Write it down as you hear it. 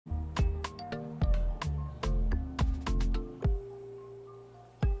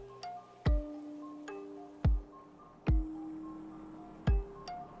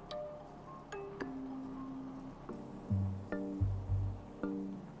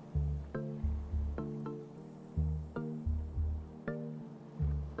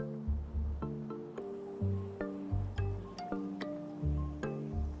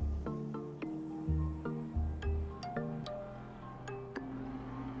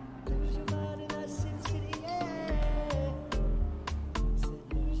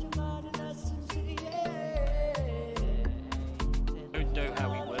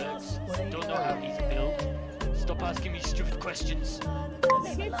stupid questions. It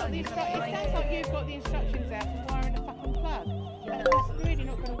sounds like you've got the instructions there for wiring the fucking plug. That's really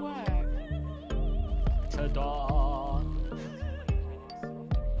not going to work. Ta-da!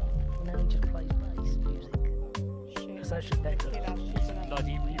 Now he just plays bass music. Shit. It's actually better.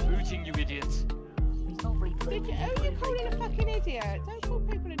 Bloody rebooting, you idiots. He's not rebooting. Who are you calling a fucking idiot? Don't call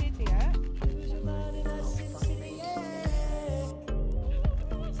people an idiot.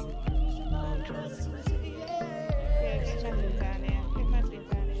 Yeah, get Madeline down here. Get Madeline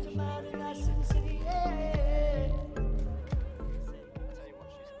down here.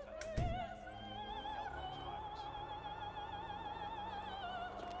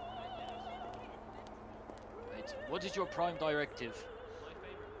 Wait, what is your prime directive?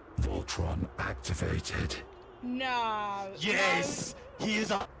 Voltron activated. No. Yes! He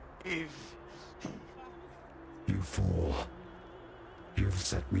is alive! You fool. You've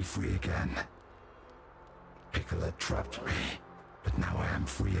set me free again. Piccolo trapped me, but now I am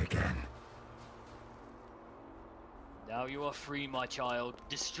free again. Now you are free, my child.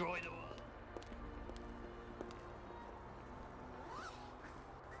 Destroy the world.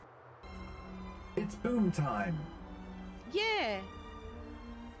 It's boom time. Yeah.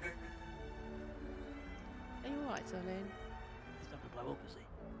 Are you alright, darling? He's not gonna blow up, is he?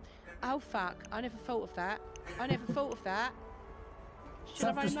 Oh fuck! I never thought of that. I never thought of that. Should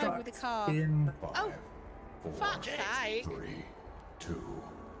I run over with the car? In Oh, fuck's sake! 3, 2,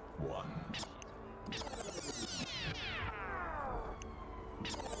 1.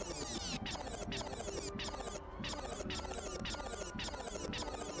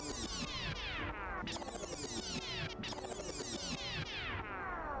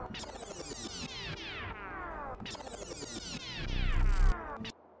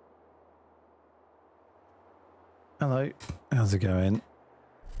 Hello, how's it going?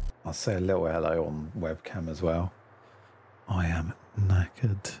 I'll say a little hello on webcam as well. I am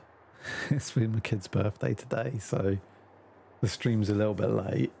knackered. It's been my kid's birthday today, so the stream's a little bit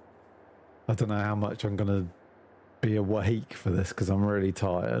late. I don't know how much I'm going to be awake for this because I'm really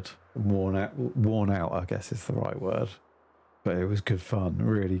tired. Worn out, I guess is the right word. But it was good fun,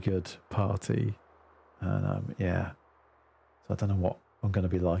 really good party. And yeah, so I don't know what I'm going to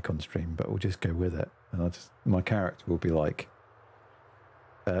be like on stream, but we'll just go with it. And my character will be like,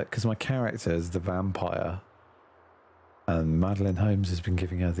 because my character is the vampire, and Madeline Holmes has been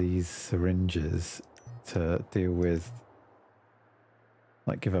giving her these syringes to deal with,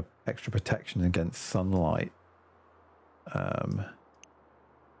 like, give her extra protection against sunlight.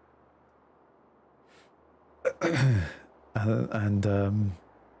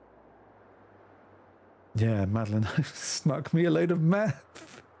 Yeah, Madeline snuck me a load of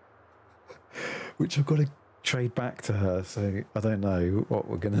meth, which I've got to trade back to her, so I don't know what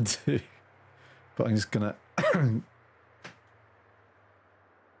we're going to do, but I'm just going to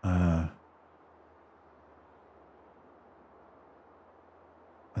I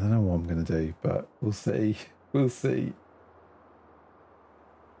don't know what I'm going to do, but we'll see. We'll see.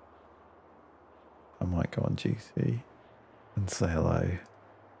 I might go on GC and say hello.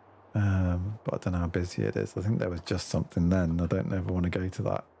 But I don't know how busy it is. I think there was just something then. I don't ever want to go to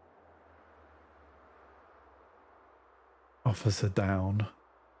that. Officer down.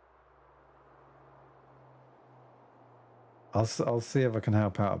 I'll see if I can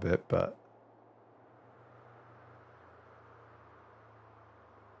help out a bit, but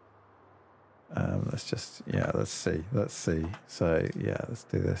let's just, yeah, let's see. So yeah, let's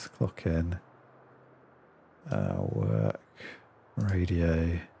do this. Clock in. Work.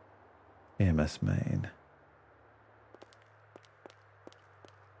 Radio. EMS main.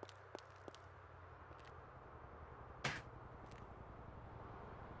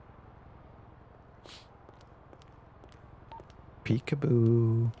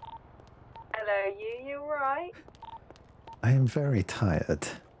 Peekaboo. Hello, you right? I am very tired.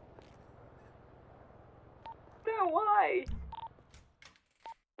 No, why?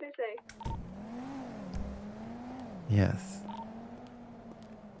 Busy. Yes.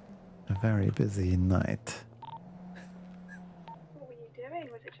 A very busy night. What were you doing?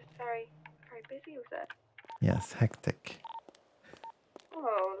 Was it just very, very busy, was it? Yes, hectic.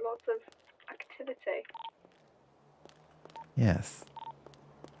 Oh, lots of activity. Yes.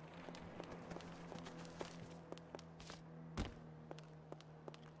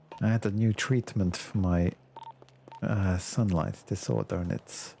 I had a new treatment for my sunlight disorder, and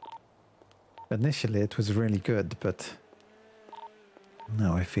initially it was really good, but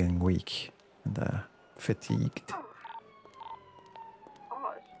now I'm feeling weak and fatigued. Oh.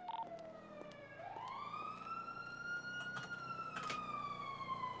 Odd.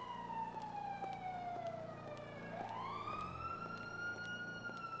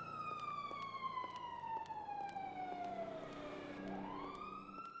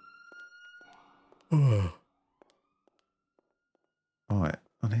 Alright,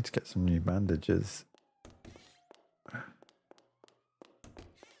 I need to get some new bandages. I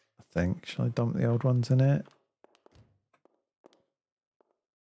think. Shall I dump the old ones in it?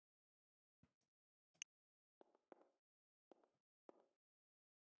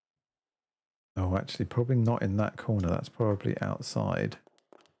 Oh, actually, probably not in that corner. That's probably outside.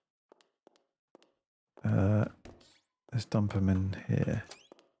 Let's dump them in here.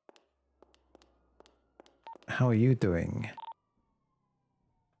 How are you doing?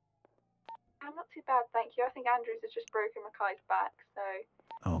 I'm not too bad, thank you. I think Andrews has just broken Mackay's back, so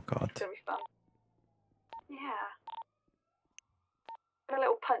Oh, God. it's gonna be fun. Yeah. Give a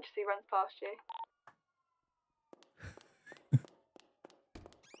little punch as he runs past you.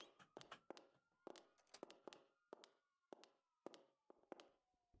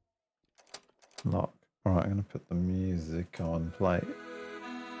 Lock. Alright, I'm going to put the music on play.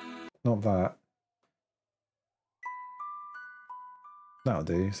 Not that. That'll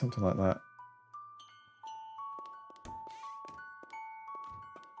do, something like that.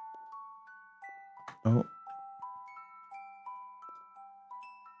 Oh.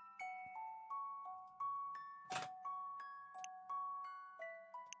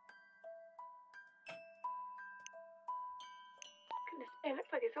 Goodness, it looks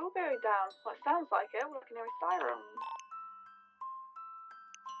like it's all going down. Well, it sounds like it. We're looking at a siren.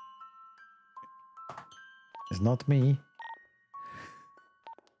 It's not me.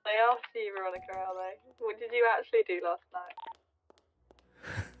 They asked you, Veronica, are they? What did you actually do last night?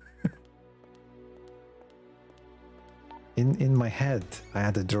 In my head, I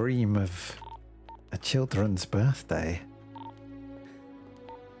had a dream of a children's birthday.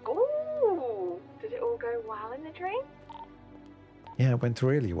 Ooh! Did it all go well in the dream? Yeah, it went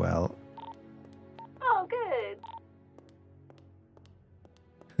really well. Oh, good.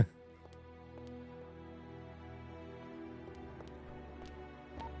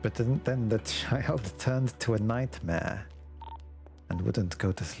 But then the child turned to a nightmare and wouldn't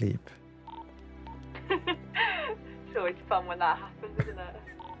go to sleep. It's always fun when that happens, isn't it?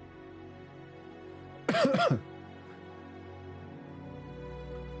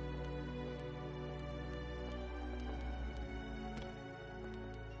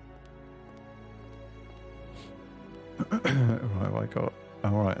 Right, I got.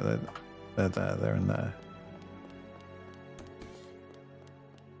 All right, they're there. They're in there.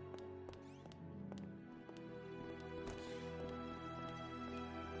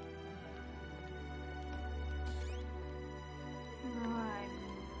 Right.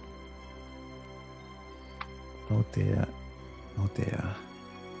 Oh dear. Oh dear.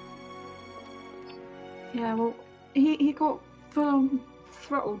 Yeah, well, he got full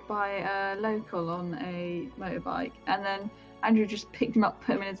throttled by a local on a motorbike, and then Andrew just picked him up,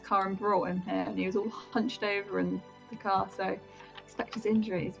 put him in his car, and brought him here. And he was all hunched over in the car, so I expect his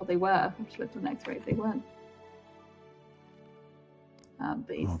injuries. Well, they were. I've just looked on X-rays; they weren't.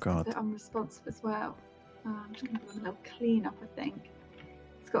 But he's Oh, God. a bit unresponsive as well. I'm just going to do a little clean up, I think.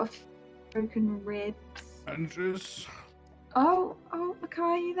 He's got a few broken ribs. Andrews? Oh, Mackay,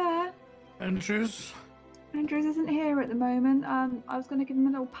 are you there? Andrews? Andrews isn't here at the moment. I was going to give him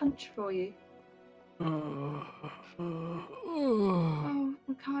a little punch for you. Oh,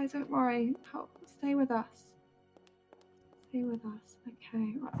 Mackay, don't worry. Stay with us. Stay with us.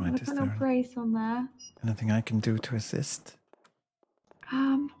 Okay, right, I'm going to Is put a little there brace on there. anything I can do to assist?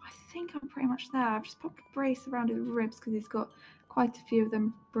 I think I'm pretty much there. I've just popped a brace around his ribs because he's got quite a few of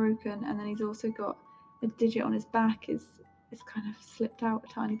them broken, and then he's also got a digit on his back. Is kind of slipped out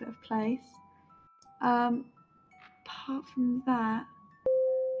a tiny bit of place. Apart from that,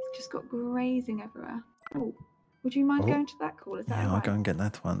 he's just got grazing everywhere. Oh, would you mind Oh. going to that call? Is that Yeah, all I'll right? go and get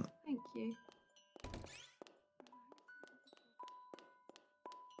that one. Thank you.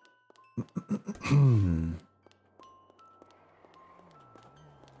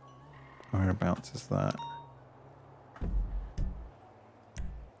 Whereabouts is that?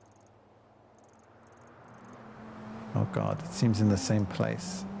 Oh God, it seems in the same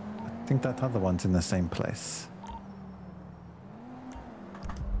place. I think that other one's in the same place.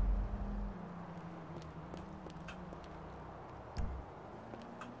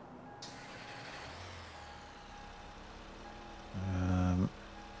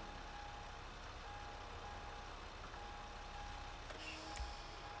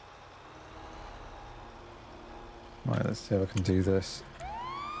 Right, let's see if I can do this.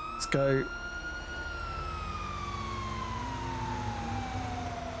 Let's go.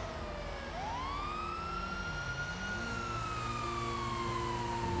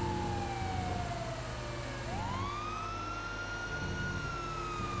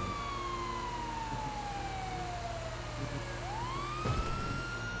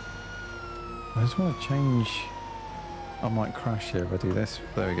 I just want to change. I might crash here if I do this.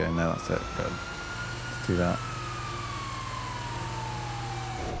 There we go. Now that's it. Good. Let's do that.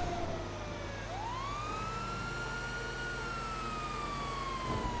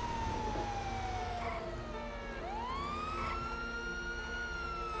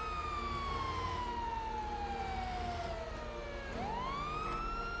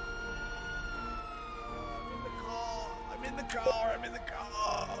 I'm in the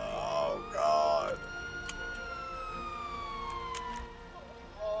car. Oh, God.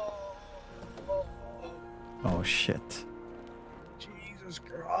 Oh shit. Jesus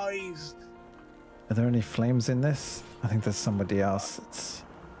Christ. Are there any flames in this? I think there's somebody else. It's.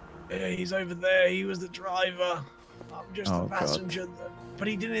 Yeah, he's over there. He was the driver. I'm just Oh, a passenger. But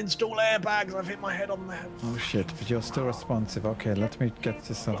he didn't install airbags. I've hit my head on the head. Oh shit, but you're still responsive. Okay, let me get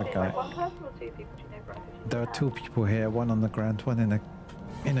this other guy. One person or two people, do you know, Veronica? There are two people here, one on the ground, one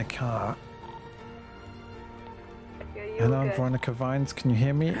in a car. Hello, Veronica Vines, can you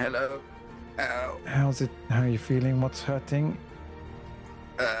hear me? Hello. Ow. How's it? How are you feeling? What's hurting?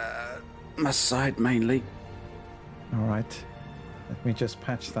 My side mainly. All right. Let me just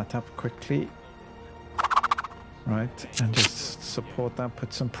patch that up quickly. Right, and just support that.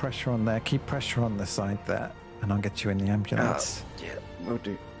 Put some pressure on there. Keep pressure on the side there, and I'll get you in the ambulance. Yeah, will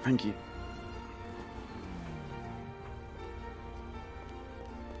do. Thank you.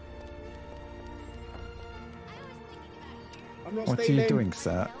 I'm not What stealing. are you doing,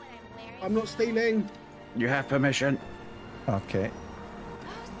 sir? I'm not stealing. You have permission. Okay.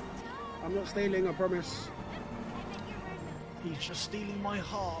 I'm not stealing, I promise. He's just stealing my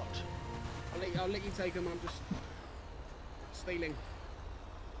heart. I'll let you take him. I'm just stealing.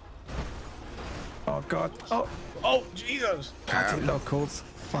 Oh God. Oh, Jesus. Party locals.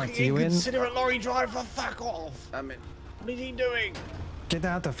 Fight You you in. consider a lorry driver. Fuck off. I'm in. What is he doing? Get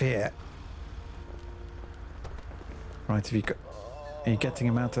out of here. Right, have you got... Are you getting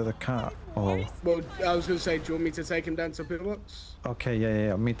him out of the car? Oh. Well, I was going to say, do you want me to take him down to pillbox? Okay,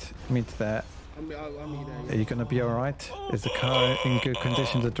 yeah. Meet there. I'll meet Are there. you gonna be alright? Is the car in good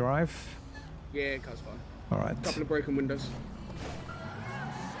condition to drive? Yeah, car's fine. Alright. Couple of broken windows.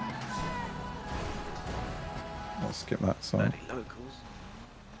 I'll skip that song. Bloody locals.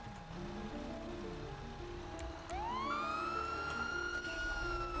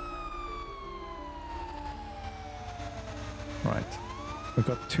 Right. We've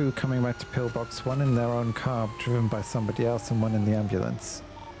got two coming back to Pillbox, one in their own car driven by somebody else and one in the ambulance.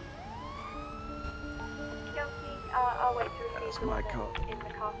 I'll wait to receive That's the my one car. in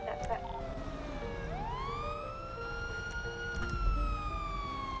the car step set.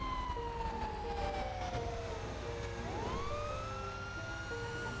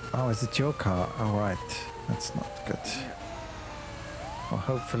 Oh, is it your car? Alright. That's not good. Well,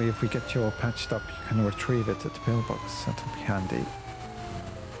 hopefully if we get you all patched up, you can retrieve it at the Pillbox. That'll be handy.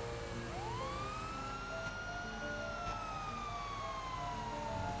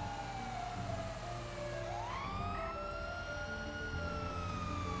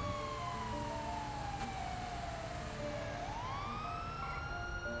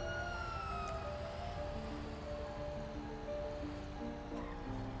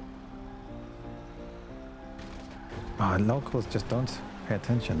 Oh, locals just don't pay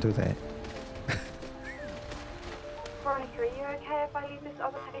attention, do they? Veronica, are you okay if I leave this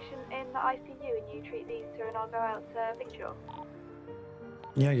other patient in the ICU and you treat these two and I'll go out to Victor?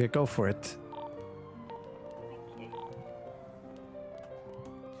 Yeah, go for it. Thank you.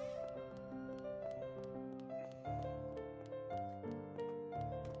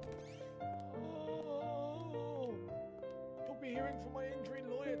 Oh, you'll be hearing from my injury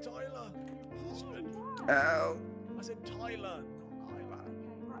lawyer, Tyler. Husband. Ow. I said Tyler, not Tyler.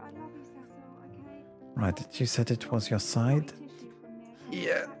 Right, you said it was your side?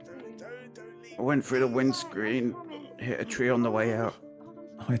 Yeah. Don't leave. I went through the windscreen, hit a tree on the way out.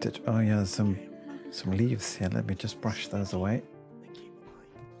 Oh yeah, some leaves here. Let me just brush those away.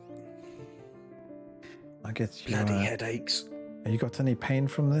 I get you. Bloody headaches. Have you got any pain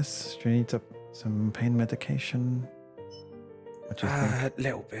from this? Do you need some pain medication? What do you think? A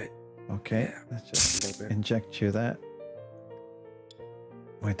little bit. Okay, yeah, let's just a just little bit. inject you there.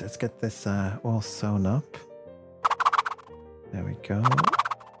 Wait, let's get this all sewn up. There we go.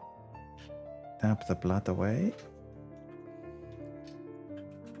 Dab the blood away.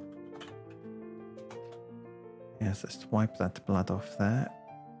 Yes, let's wipe that blood off there.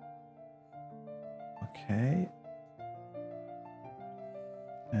 Okay.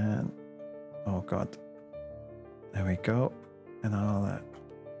 And, oh God. There we go. And I'll...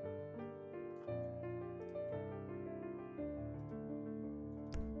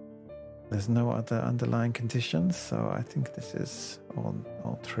 there's no other underlying conditions, so I think this is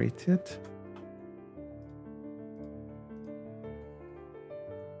all treated.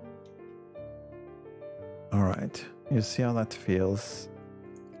 All right, you see how that feels.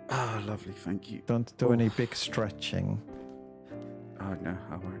 Ah, lovely, thank you. Don't do any big stretching. Oh no,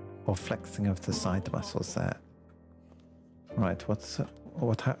 I won't. Or flexing of the side muscles there. Right,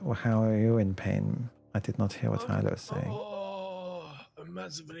 how are you in pain? I did not hear what Tyler was saying. Oh, I'm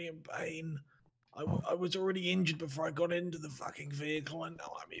massively in pain. I was already injured before I got into the fucking vehicle, and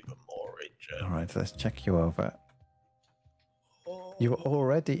now I'm even more injured. All right, let's check you over. You were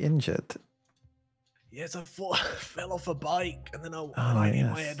already injured. Yes, I fell off a bike, and then I hit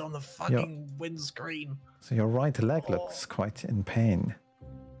my head on the fucking windscreen. So your right leg looks quite in pain.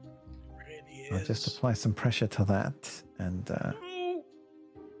 Really I'll just apply some pressure to that, and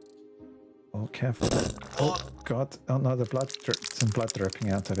oh, careful. Oh God! Oh no, the some blood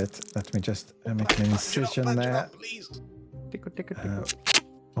dripping out of it. Let me just make an incision there.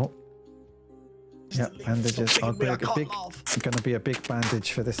 Oh, yeah, bandages. I'll be gonna be a big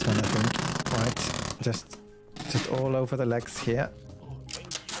bandage for this one, I think. Right, just all over the legs here. Oh,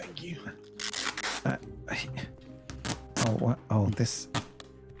 thank you. This.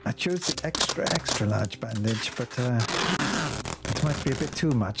 I chose the extra large bandage, but it might be a bit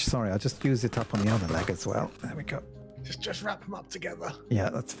too much. Sorry, I'll just use it up on the other leg as well. There we go. Just wrap them up together. Yeah,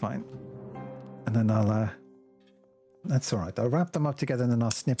 that's fine. And then that's all right. I'll wrap them up together and then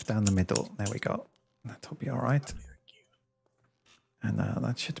I'll snip down the middle. There we go. That'll be all right. Thank you. And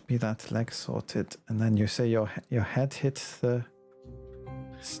that should be that leg sorted. And then you say your head hits the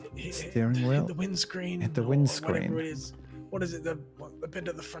steering wheel? Hit the windscreen. Hit the windscreen. Whatever it is. What is it? The bit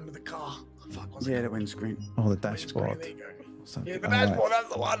at the front of the car. Fuck, what's it Yeah, called? the windscreen. Oh, the dashboard. There you go. Something. Yeah, the dashboard,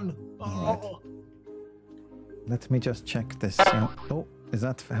 that's the one. Right. Let me just check this. Oh, how's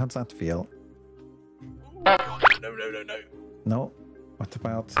that feel? No. No. What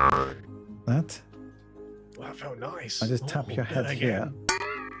about that? Well, that felt nice. I just tap your head here. again.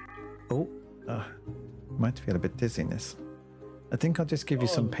 Oh, might feel a bit dizziness. I think I'll just give you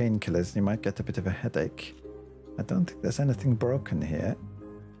some painkillers. You might get a bit of a headache. I don't think there's anything broken here.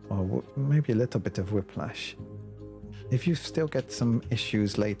 Or maybe a little bit of whiplash. If you still get some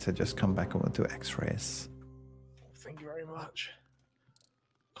issues later, just come back and we'll do x-rays. Thank you very much.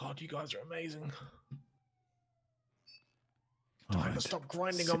 God, you guys are amazing. Tyler, stop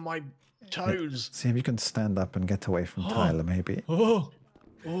grinding on my toes. See if you can stand up and get away from Tyler, maybe. Oh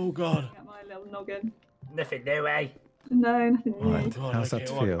God. Get my little noggin. Nothing new, eh? No, nothing new. Right, how's that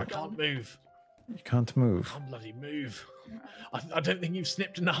feel? I can't move. You can't move. I can't bloody move. I don't think you've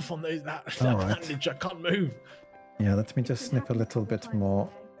snipped enough on that All right. bandage. I can't move. Yeah, let me just snip a little bit more.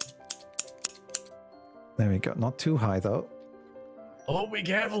 There we go. Not too high though. Oh, be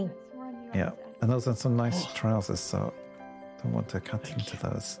careful. Yeah, and those are some nice trousers, so don't want to cut into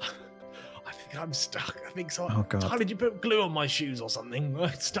those. I think I'm stuck. I think so. Oh, God. How did you put glue on my shoes or something?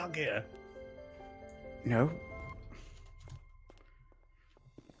 I'm stuck here. No.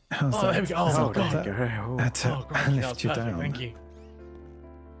 How's that? There we go. How's Oh, that? God. That's Oh, I crikey, lift you perfect. down. Thank you. I'm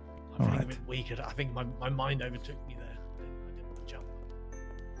All feeling right. a bit weak. I think my mind overtook me there. I didn't want to jump.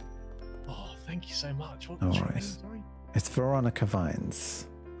 Oh, thank you so much. What's No your worries. name? Sorry? It's Veronica Vines.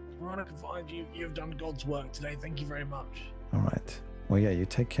 Veronica, you've done God's work today. Thank you very much. All right. Well, yeah, you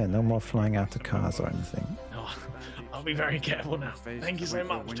take care. No more flying out of cars or anything. No, I'll be very careful now. Thank you so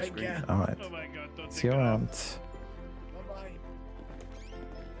much. Take care. All right. Oh my God, don't See you around. Bye-bye.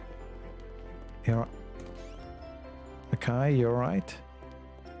 You're... Akai, you all right?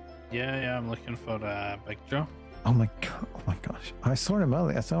 Yeah, I'm looking for Big Joe. Oh my god! Oh my gosh! I saw him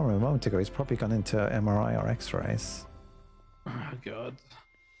earlier. I saw him a moment ago. He's probably gone into MRI or X-rays. Oh God.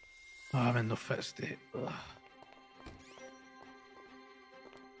 Oh, I'm in the fit state. Ugh.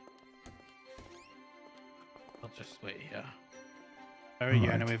 I'll just wait here. How are you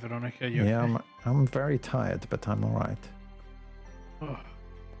Alright. anyway, Veronica? You Yeah, okay? I'm very tired, but I'm all right.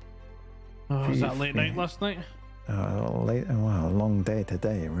 Oh, was that late night last night? Late. Wow, long day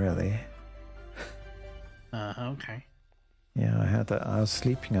today, really. Okay. Yeah, I was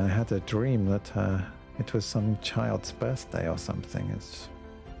sleeping. I had a dream that it was some child's birthday or something. It's.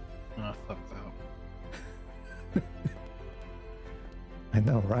 Oh, fuck that. I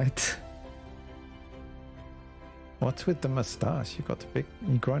know, right? What's with the moustache?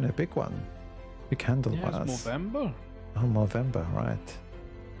 You grown a big one. Big handlebars. Yeah, it's Movember. Oh, Movember, right.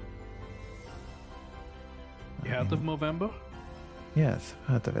 You heard of Movember? Yes,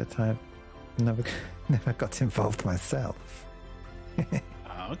 I've heard of it. I've never got involved myself.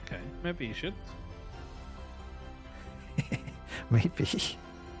 Okay. Maybe you should. Maybe.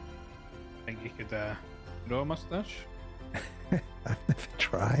 Think you could grow a mustache? I've never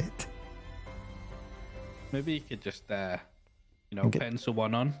tried. Maybe you could just, Get- pencil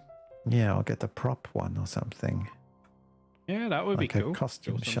one on. Yeah, I'll get a prop one or something. Yeah, that would Like be a cool.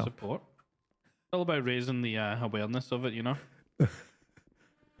 costume Show some shop. support. It's all about raising the awareness of it, you know?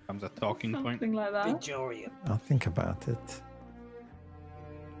 Becomes a talking point. Something like that. Victorian. I'll think about it.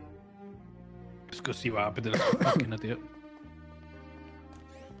 Let's go see what happened to this fucking idiot.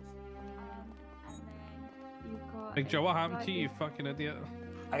 You've got Big Joe, what happened to slightly- you, fucking idiot?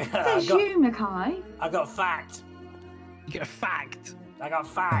 Says you, Mackay. I got fact. You get a fact. I got Oh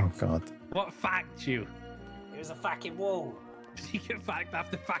fact. god. What fact, you? It was a fucking wall. You get fact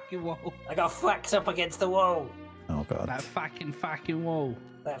after fucking wall. I got fact up against the wall. Oh god. That fucking wall.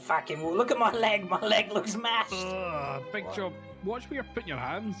 That fucking wall. Look at my leg. My leg looks mashed. Ugh, Big Joe, watch where you're putting your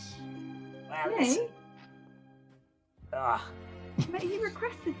hands. Wow, Hey. listen. Ah, Mate, he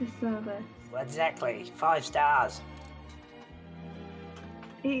requested this service. well, exactly. 5 stars.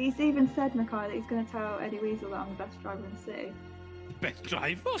 He's even said, Mackay, that he's going to tell Eddie Weasel that I'm the best driver in the city. Best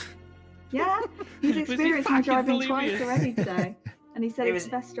driver? Yeah, he's Was he experienced my fucking driving twice delirious? already today. And he said It he's was-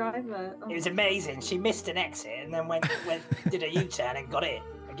 the best driver. Oh. It was amazing. She missed an exit and then went did a U-turn and got it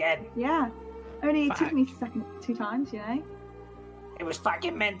again. Yeah, only it took Fuck. me second 2 times, you know. It was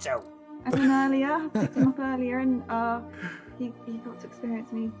fucking mental. And then earlier, I picked him up earlier and he got to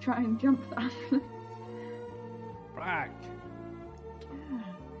experience me try and jump that. Frack. Yeah.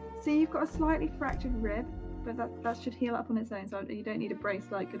 So you've got a slightly fractured rib, but that should heal up on its own, so you don't need a brace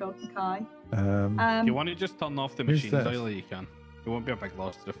like good old Mackay. If you want to just turn off the who's machines this? early, you can. It won't be a big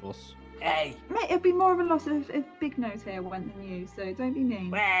loss to the force. Hey, Mate, it'd be more of a loss if Big Nose here went than you, so don't be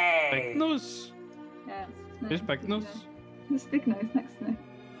mean. hey. Big nose. Yeah, Who's Big Nose? There's Big Nose next to me.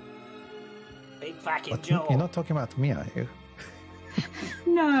 Big fucking What, jaw. you're not talking about me, are you?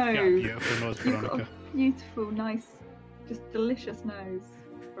 No! Yeah, beautiful nose, You've got Veronica. a beautiful, nice, just delicious nose,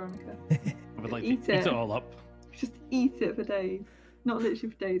 Veronica. I would like Eat to eat it. it all up. Just eat it for days. Not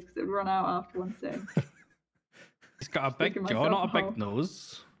literally for days, because it would run out after one sitting. He's got a big Sticking jaw, myself not a a hole. big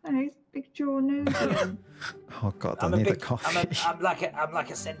nose. No, he's big jaw nose. Oh god, I'm I need a big, coffee. I'm like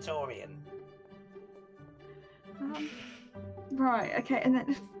a centaurian. Right, okay, and then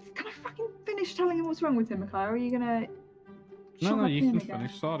can I fucking finish telling him what's wrong with him, Mackay? Or are you gonna? No, shove no, my you pin can again?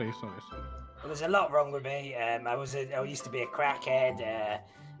 finish. Sorry. Well, there's a lot wrong with me. I used to be a crackhead.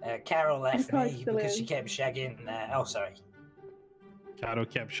 Carol left Okay, me still because is. she kept shagging. Oh, sorry. Carol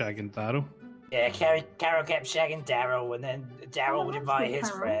kept shagging Daryl. Yeah, Carol kept shagging Daryl, and then Daryl Oh, would that's invite good,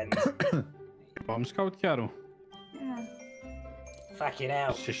 his Carol. friends. Bomb's called Carol. Yeah, Fucking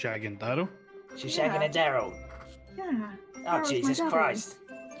hell. She's shagging Daryl. She's shagging a Daryl. yeah. Oh, Daryl's my Jesus daddy. Christ.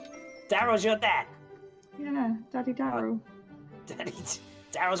 Daryl's your dad. Yeah, Daddy Daryl. Daddy,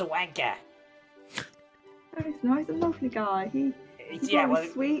 Daryl's a wanker. Oh, he's nice, a lovely guy. He Yeah, brought well, me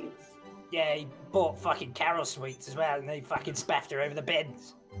sweets. yeah, he bought fucking Carol sweets as well, and they fucking spaffed her over the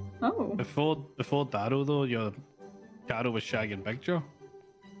bins. Oh, Before Daryl though, your Carol was shagging Big Joe.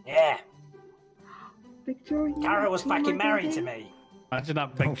 Yeah, Big Jaw. you Carol was actually my fucking married to daddy? me. Imagine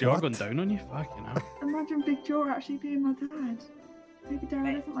that Big Oh, Joe what? going down on you. Fucking hell. Imagine Big Jaw actually being my dad. Maybe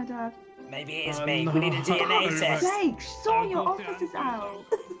Daryl isn't my dad. Maybe it is Oh, me. no. We need a DNA test. Jake, sort your I'll go to officers Andrew's out.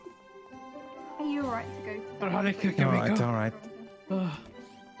 Are you alright to go to Veronica, can we Alright, go? alright. Ugh.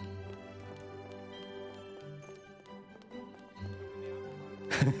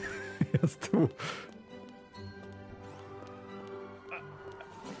 Yes, too.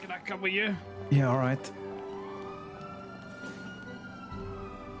 Can I come with you? Yeah, alright.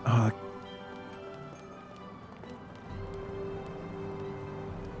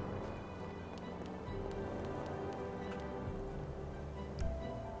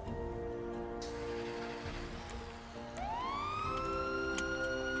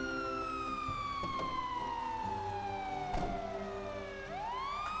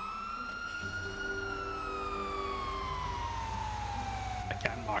 I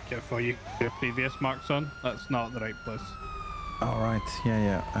can't mark it for you. The previous marks on. That's not the right place. Alright,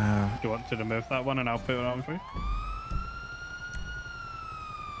 yeah. Do you want to remove that one and I'll put it on for you?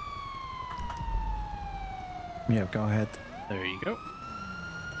 Yeah, go ahead. There you go.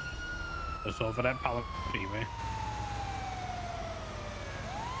 Just over that pallet freeway.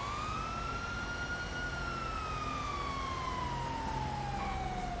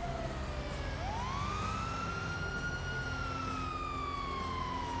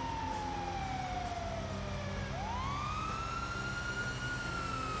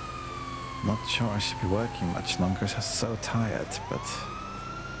 Not sure I should be working much longer. I'm so tired, but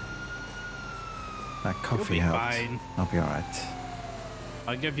that coffee be helped. fine. I'll be alright.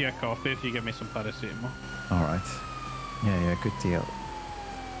 I'll give you a coffee if you give me some paracetamol. All right. Yeah, good deal.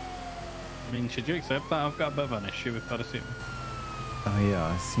 I mean, should you accept that? I've got a bit of an issue with paracetamol. Oh yeah,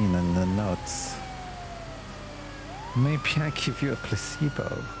 I've seen in the notes. Maybe I give you a placebo.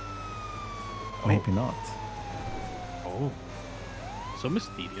 Oh. Maybe not. Oh. So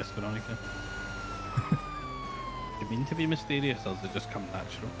mysterious, Veronica. Do you mean to be mysterious, or does it just come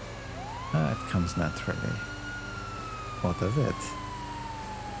natural? It comes naturally. Or does it?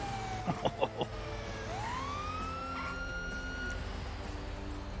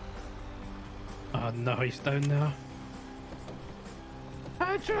 Oh no, he's down there.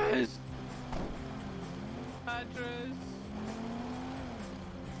 Patras! Patras!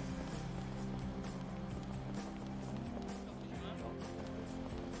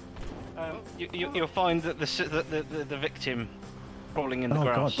 You'll find that the victim crawling in the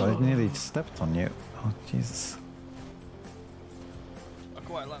grass. Oh god, I nearly stepped on you. Oh Jesus. I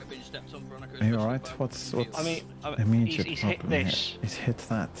quite like being stepped on, Veronica. Are you alright? What's I mean, immediate he's hit problem this. here? He's hit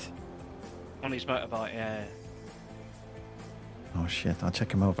that. On his motorbike, yeah. Oh shit, I'll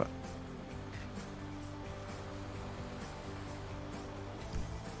check him over.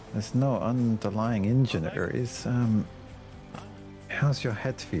 There's no underlying injuries. How's your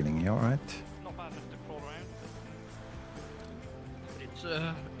head feeling? You alright? Not bad enough to crawl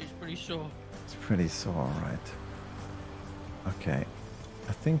around. It's pretty sore. It's pretty sore, alright. Okay.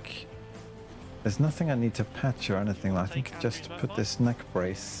 I think there's nothing I need to patch or anything. I think just put this neck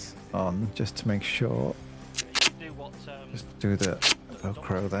brace on just to make sure. Just do the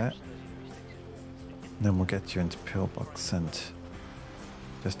Velcro there. Then we'll get you into pillbox and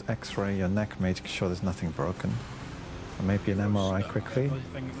just x-ray your neck, make sure there's nothing broken. Or maybe an MRI quickly.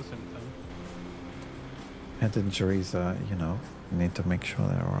 Head injuries are, you know, you need to make sure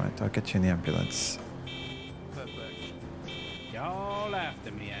they're alright. I'll get you in the ambulance. Y'all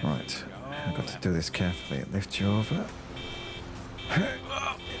after me. Right, I've got to do this carefully. Lift you over.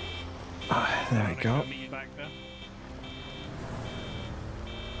 There we go.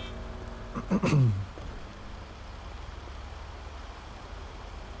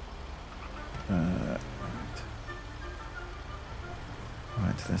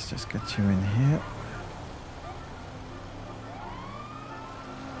 Right, let's just get you in here.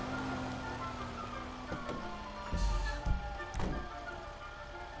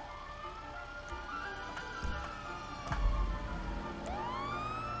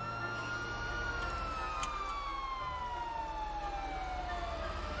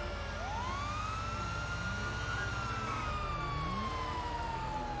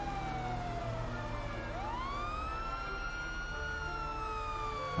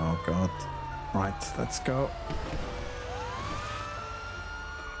 Oh god. Right, let's go.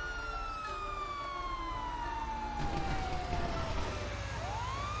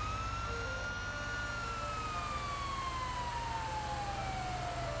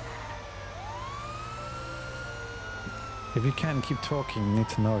 If you can keep talking, you need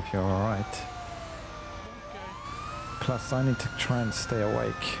to know if you're alright. Okay. Plus, I need to try and stay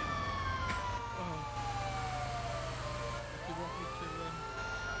awake.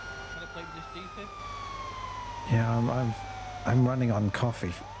 Yeah, I'm running on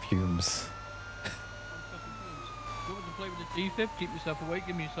coffee fumes. You want to play with the defib? Keep yourself awake,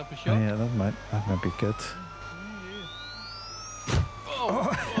 give yourself a Oh, shot. yeah, that might be good.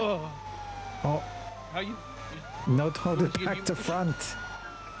 Oh. How you? No, hold it back to front.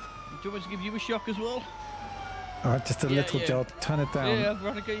 Do you want me to give you a shock as well? Alright, just a little jolt. Turn it down. Yeah,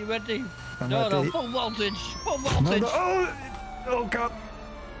 Veronica, you ready? I'm no, ready. full voltage. Full voltage. No, oh god.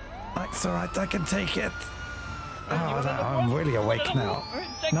 It's alright, I can take it. Oh, I'm really awake now.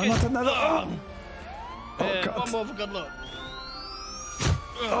 No, not another. Oh god. One more for good luck.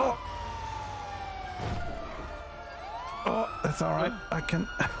 Oh, that's alright. I can.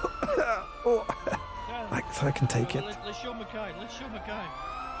 So I can take it. Let's show Mackay. Let's show Mackay.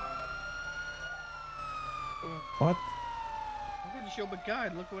 What? I'm going to show Mackay.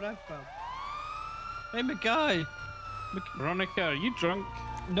 Look what I found. Hey, Mackay. Veronica, are you drunk?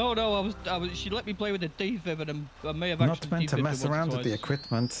 No, I was. She let me play with the defib, and I may have actually. Not meant to mess around with the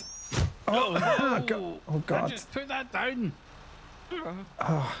equipment. Oh god. Just put that down.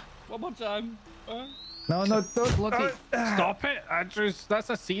 One more time. No, don't. Bloody stop it, Andrews. That's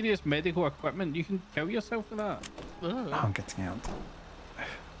a serious medical equipment. You can kill yourself with that. I'm getting out.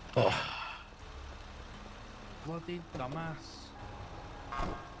 Bloody dumbass.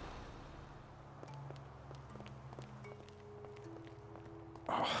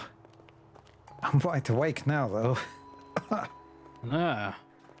 I'm wide awake now, though. Nah.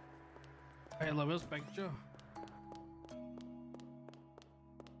 Hey, where's Big Joe?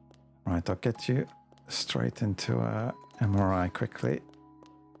 Right, I'll get you straight into a MRI quickly.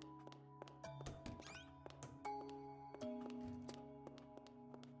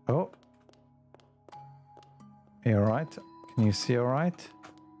 Oh. You alright? Can you see alright?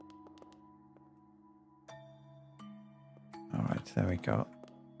 Alright, there we go.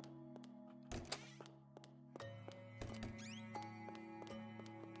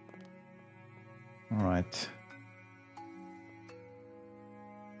 Alright.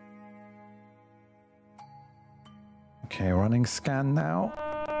 Okay, running scan now.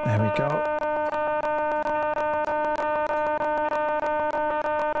 There we go.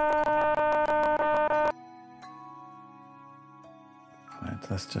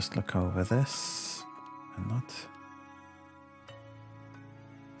 Right, let's just look over this. And not.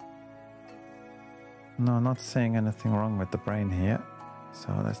 No, not seeing anything wrong with the brain here. So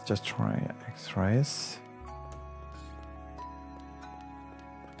let's just try X-rays.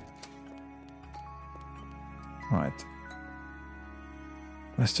 Right.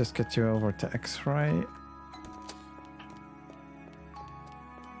 Let's just get you over to X-ray.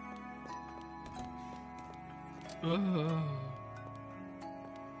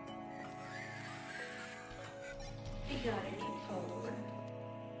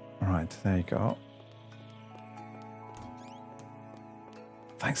 Right, there you go.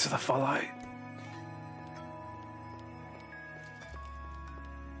 Thanks for the follow.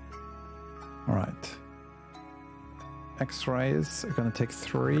 All right. X-rays are going to take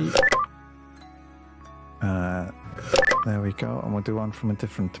 3. There we go. And we'll do one from a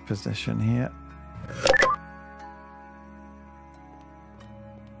different position here.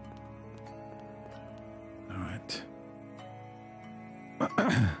 All right.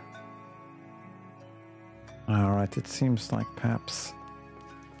 All right. It seems like perhaps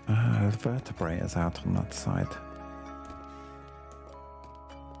the vertebrae is out on that side.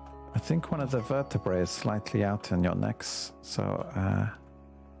 I think one of the vertebrae is slightly out in your necks, so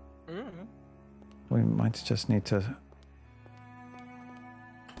we might just need to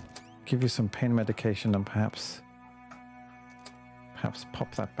give you some pain medication and perhaps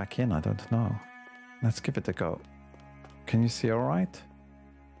pop that back in. I don't know. Let's give it a go. Can you see all right?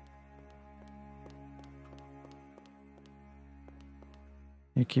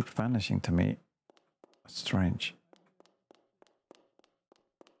 You keep vanishing to me. That's strange.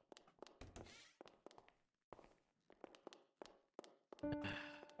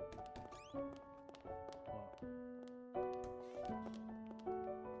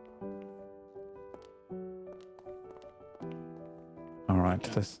 Alright,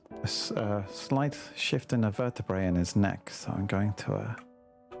 there's a slight shift in the vertebrae in his neck, so I'm going to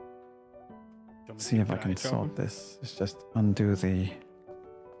see if I can solve this. Let's just undo the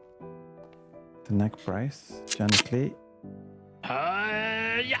neck brace gently.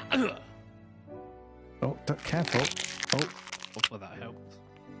 Yeah. Oh, careful. Oh. Hopefully that helped.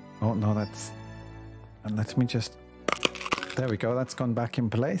 Oh, no, that's... And let me just... There we go, that's gone back in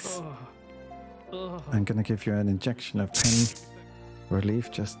place. I'm going to give you an injection of pain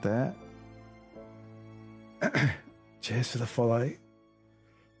relief just there. Cheers for the follow.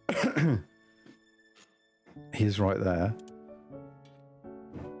 He's right there.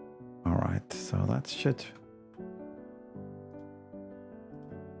 Alright, so that should...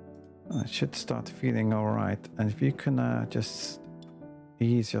 I should start feeling alright. And if you can just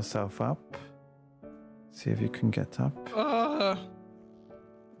ease yourself up. See if you can get up.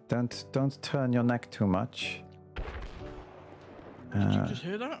 Don't turn your neck too much. Did you just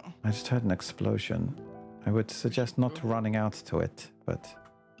hear that? I just heard an explosion. I would suggest not running out to it, but...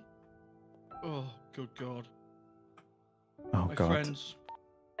 Oh, good God. Oh, My God. friends.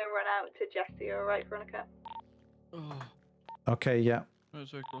 Don't run out to Jesse, alright, Veronica? Oh, Okay, yeah. that was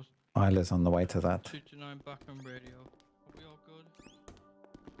very close. Isla's on the way to that. 229 back on radio. Are we all good?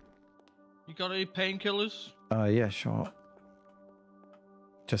 You got any painkillers? Yeah, sure.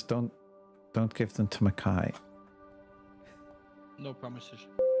 Just don't give them to Mackay. No promises.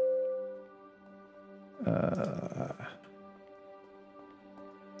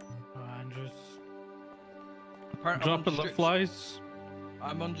 Andrews. Apparently, Dropping the flies.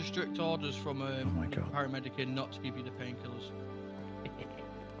 I'm under strict orders from Oh my God. paramedic in not to give you the painkillers.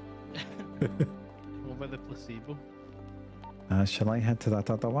 What about the placebo? Shall I head to that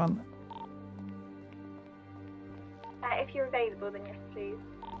other one? If you're available, then yes, please.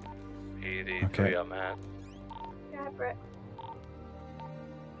 PD3, Okay. I'm at. Yeah, Britt.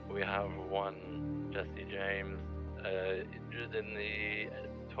 We have one Jesse James injured in the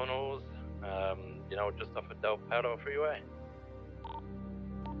tunnels, just off of Del Perro Freeway.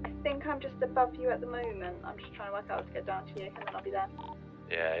 I think I'm just above you at the moment. I'm just trying to work out how to get down to you, and then I'll be there.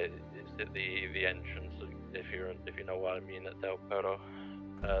 Yeah, at the entrance, if you know what I mean, at Del Perro.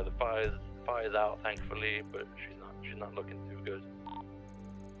 The fire's out, thankfully, but she's not looking too good.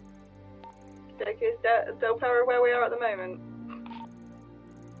 Okay, is Del Perro where we are at the moment?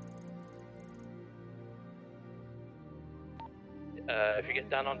 If you get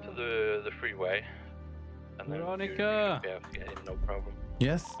down onto the freeway, and then Veronica! you should be able to get in, no problem.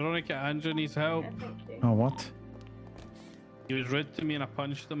 Yes? Veronica, Andrew needs help. Yeah, thank you. Oh, what? He was rude to me and I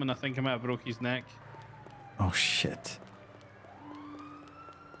punched him and I think I might have broke his neck. Oh, shit.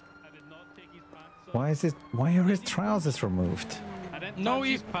 I did not take his pants off. Why are his trousers removed? I didn't No, touch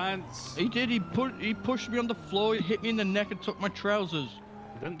his pants. He did. He pushed me on the floor. He hit me in the neck and took my trousers.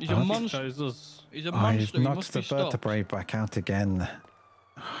 He's a touch his monster. trousers. He's a Oh, monster. he's He knocked must the be stopped. vertebrae back out again.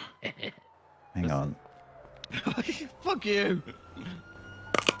 Hang on. Fuck you.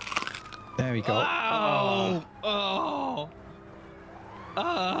 There we go. Oh. Oh.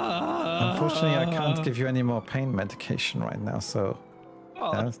 Unfortunately, I can't give you any more pain medication right now, so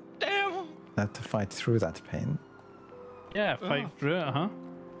Oh, damn. I have to fight through that pain. Yeah, fight through it, huh?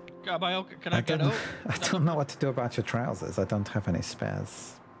 Can I get out? I don't know what to do about your trousers. I don't have any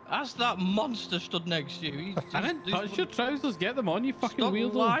spares. As that monster stood next to you. I didn't touch your trousers. Get them on, you fucking Stop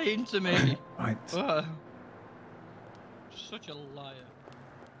weirdo. lying to me. Right. Such a liar.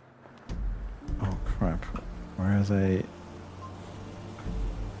 Oh crap. Where are they?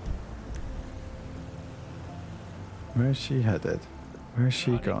 Where is she headed? Where is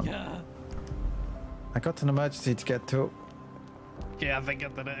she gone? I got an emergency to get to. Yeah, I think I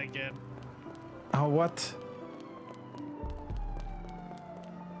did it again. Oh, what?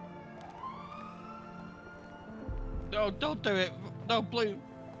 No, don't do it. No, please.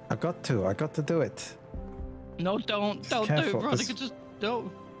 I got to do it. No, don't do it, careful, Veronica. this- Just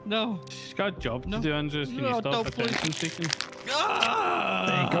don't. No. She's got a job to do, Andrews. Can you No, stop don't, attention seeking?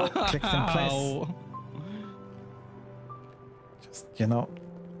 There you go. Kicked in place. Ow. Just, you know,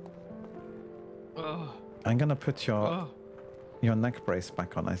 Oh, I'm gonna put your oh, neck brace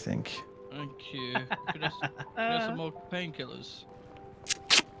back on, I think. thank you. Could I have some more painkillers?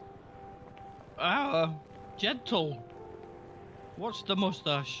 Gentle. What's the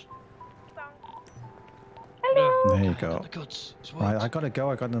mustache? Hello. There you go. The guts. It's Right, what? I gotta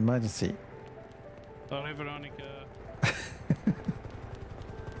go. I got an emergency. Sorry, Veronica.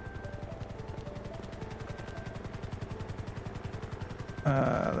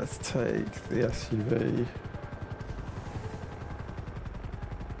 Let's take the SUV.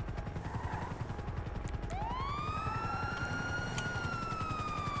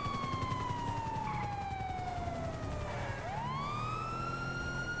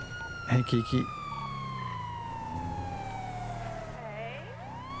 Hey, Kiki.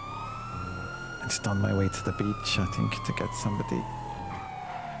 I'm just on my way to the beach, I think, to get somebody. Okay,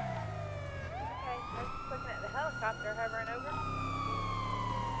 I was just looking at the helicopter hovering over.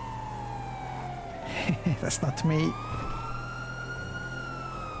 That's not me.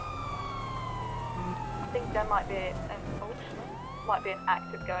 I think there might be an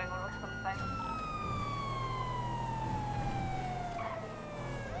active going on or something.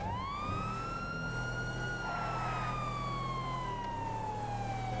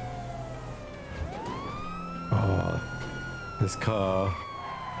 Oh, this car.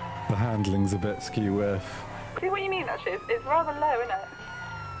 The handling's a bit skew-whiff. See what you mean, actually? It's rather low, isn't it?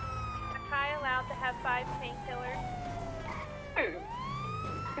 Am I allowed to have 5 painkillers? Two. You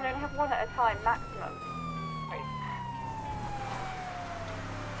can only have one at a time, maximum. Wait.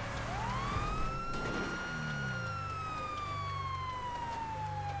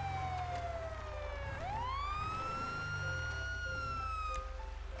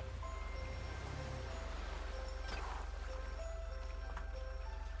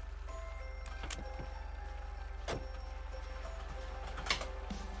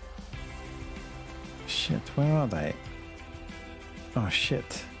 Shit, where are they? Oh,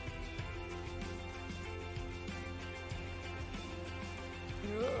 shit.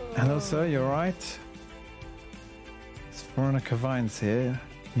 Hello, sir, you alright? It's Veronica Vines here.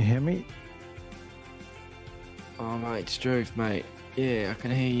 Can you hear me? Oh, mate, it's Struve, mate. Yeah, I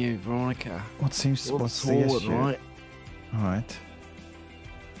can hear you, Veronica. What's the issue? Right? Alright.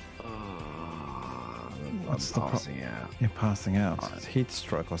 I'm What's the passing out. You're passing out. Right. It's heat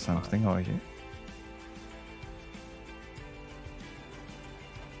stroke or something, are you?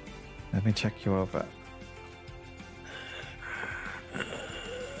 Let me check you over.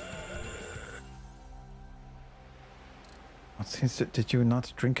 Did you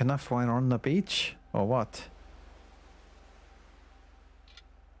not drink enough while on the beach? Or what?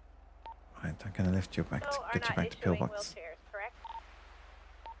 Right, I'm gonna lift you back to get you back to pillbox. Correct?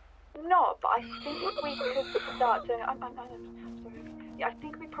 No, not, but I think we could start doing. I'm sorry. Yeah, I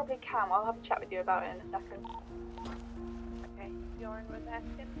think we probably can. I'll have a chat with you about it in a second. Okay, Bjorn was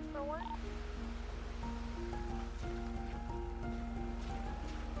asking for one.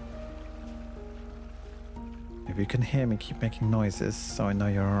 If you can hear me, keep making noises so I know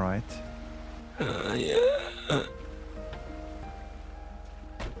you're alright. Yeah.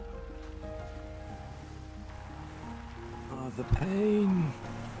 Oh, the pain.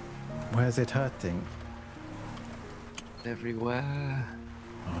 Where's it hurting? Everywhere.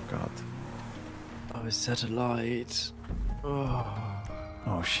 Oh god. I was set alight. Oh.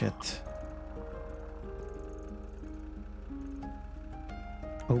 Oh shit.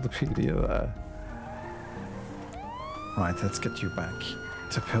 Hold the PDO there. Right, let's get you back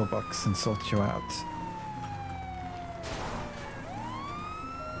to Pillbox and sort you out.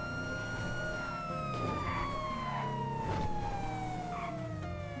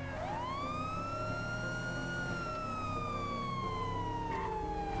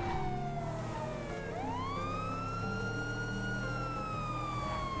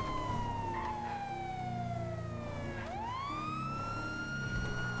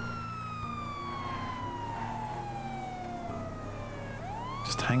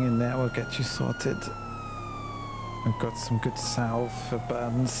 Just hang in there, we'll get you sorted. We've got some good salve for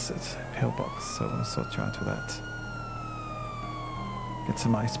burns at Pillbox, so we'll sort you out with that. Get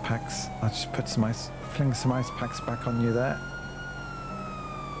some ice packs. I'll just put some fling some ice packs back on you there.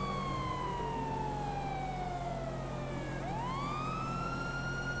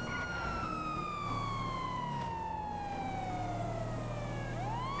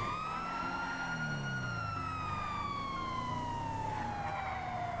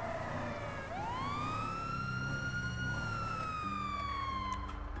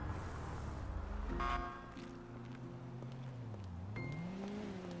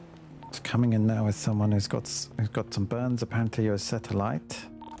 Coming in now with someone who's got some burns. Apparently you're a satellite.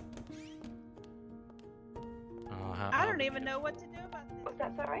 I don't even know what to do about this. What's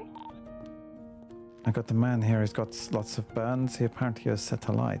that, sorry? I got the man here who's got lots of burns. He apparently you're a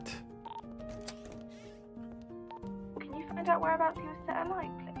satellite. Can you find out whereabouts he was set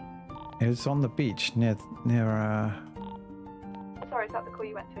alight, please? It was on the beach near Sorry, is that the call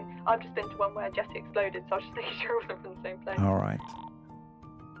you went to? I've just been to one where a jet exploded, so I was just making sure it wasn't from the same place. All right.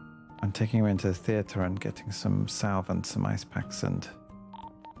 I'm taking him into the theatre and getting some salve and some ice packs and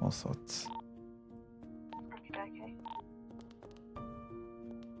all sorts. Okay.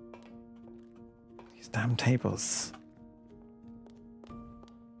 These damn tables.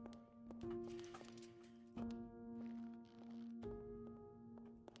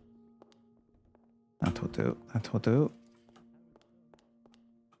 That will do. That will do.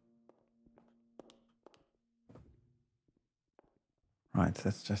 Right,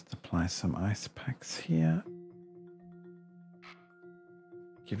 let's just apply some ice packs here.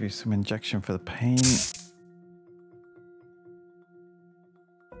 Give you some injection for the pain.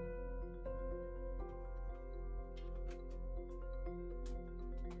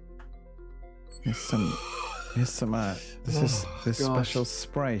 Here's some this special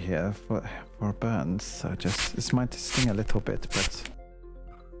spray here for burns. So this might sting a little bit, but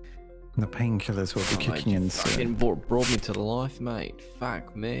the painkillers will be kicking in soon. Brought me to life, mate.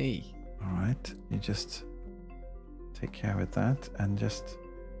 Fuck me. All right, you just take care of that and just.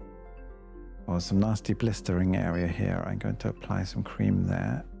 Oh, some nasty blistering area here. I'm going to apply some cream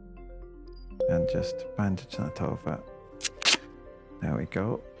there and just bandage that over. There we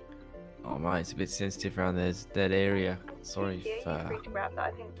go. Oh mate, it's a bit sensitive around that area. Sorry if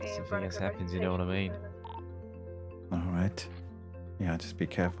something else happens, you know what I mean? All right. Yeah, just be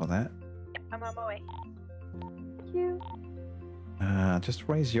careful there. I'm on my way. Thank you. Just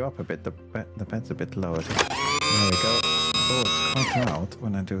raise you up a bit. The bed's a bit lower. There we go. Oh, it's quite loud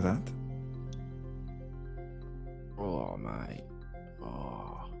when I do that. Oh mate.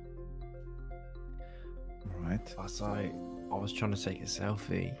 Oh. Right. I was trying to take a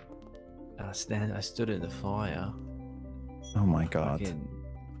selfie. And I stood in the fire. Oh my god.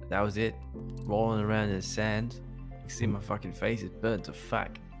 That was it. Rolling around in the sand. You see my fucking face is burnt to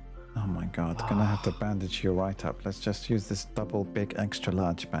fuck. Oh my god. Gonna have to bandage you right up. Let's just use this double big extra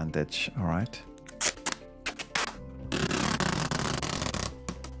large bandage, alright?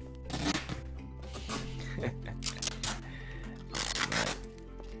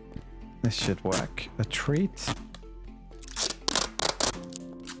 This should work. A treat.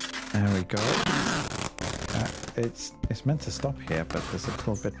 There we go. It's meant to stop here, but there's a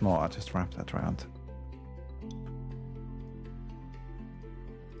little bit more. I'll just wrap that around.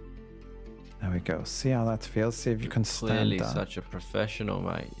 There we go. See how that feels. See if you can stand Clearly up. such a professional,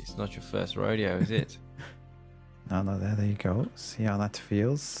 mate. It's not your first rodeo, is it? No, there you go. See how that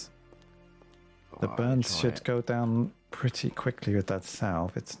feels. The burns should go down pretty quickly with that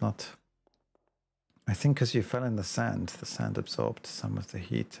salve. It's not... I think because you fell in the sand absorbed some of the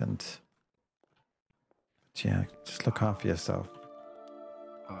heat and... But yeah, just look after yourself.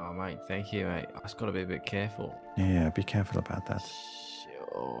 Oh, mate, thank you, mate. I just got to be a bit careful. Yeah, be careful about that.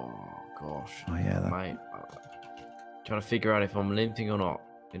 Oh, gosh. Oh, yeah, mate. Trying to figure out if I'm limping or not.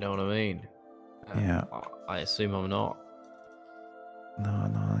 You know what I mean? Yeah. I assume I'm not. No,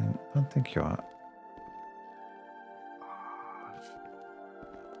 I don't think you are.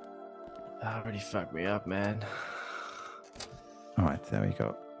 That really fucked me up, man. Alright, there we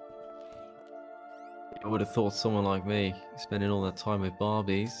go. I would have thought someone like me, spending all that time with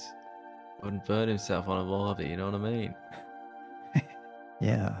Barbies, wouldn't burn himself on a Barbie, you know what I mean?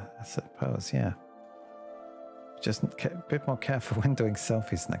 Yeah, I suppose, yeah. Just a bit more careful when doing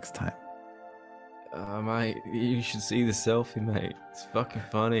selfies next time. Mate, you should see the selfie, mate. It's fucking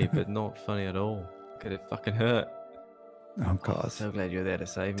funny, but not funny at all. Could it fucking hurt? Oh, God. I'm so glad you're there to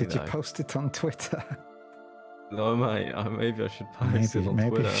save me, Did you post it on Twitter? No, mate. Maybe I should post it on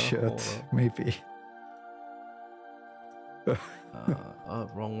maybe Twitter. you should. Maybe. Oh,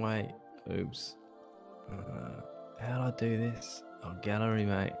 wrong way. Oops. How'd I do this? Oh, gallery,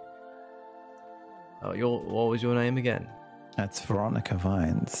 mate. Oh, what was your name again? That's Veronica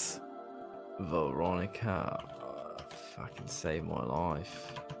Vines. Veronica. Fucking saved my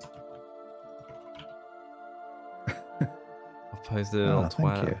life. I posted it on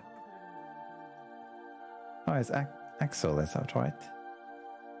Twitter. Thank you. Oh, it's Axel, is that right?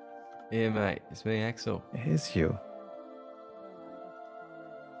 Yeah, mate. It's me, Axel. It is you.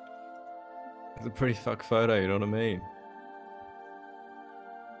 It's a pretty fuck photo, you know what I mean?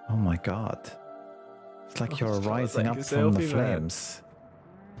 Oh my God. It's like you're just trying to rising take up a from the selfie, man. flames.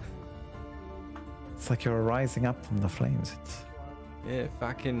 It's like you're rising up from the flames. It's... Yeah,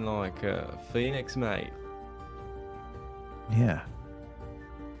 fucking like Phoenix, mate. Yeah.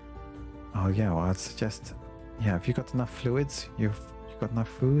 Oh yeah, well I'd suggest... Yeah, have you got enough fluids? You got enough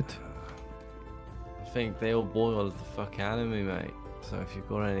food? I think they all boiled the fuck out of me, mate. So if you've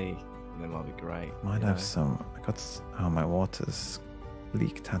got any, they might be great. Might you have know? some... I got... Oh, my water's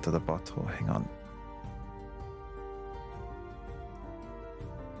leaked out of the bottle. Hang on.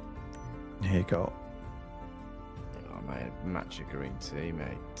 Here you go. Oh, mate, matcha green tea,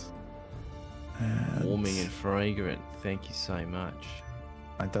 mate. And Warming and fragrant. Thank you so much.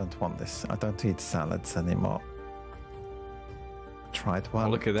 I don't want this. I don't eat salads anymore. Tried one. Oh,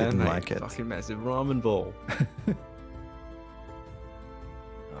 look at that, didn't mate. like it. Fucking massive ramen bowl. Oh,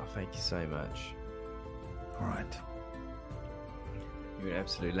 thank you so much. All right. You're an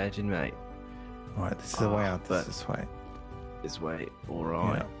absolute legend, mate. All right, this is the way out. This way. This way, all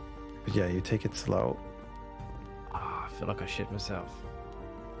right. Yeah. But yeah, you take it slow. I feel like I shit myself.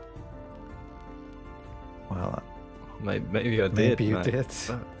 Well, maybe I did. Maybe you mate. did.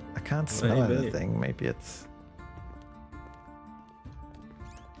 I can't smell Maybe. anything. Maybe it's...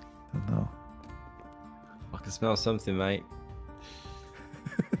 I don't know. I can smell something, mate.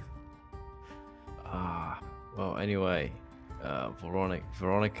 Well, anyway,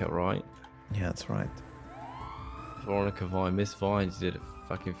 Veronica, right? Yeah, that's right. Veronica Vine, Miss Vines did a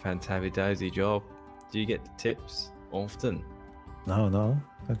fucking fantabby-dozy job. Do you get the tips often? No,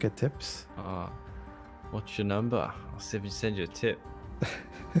 don't get tips. What's your number? I'll see if I can send you a tip.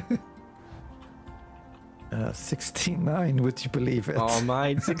 69, would you believe it? Oh,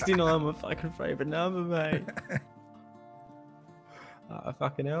 mate, 69, my fucking favourite number, mate.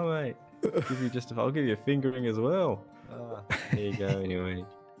 Fucking hell, mate. I'll give you a fingering as well. Here you go, anyway.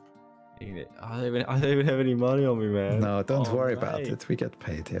 I don't even have any money on me, man. No, don't worry mate. about it. We get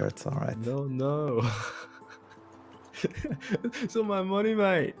paid here. It's all right. No. It's all my money,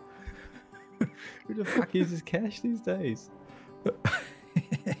 mate. Who the fuck uses cash these days?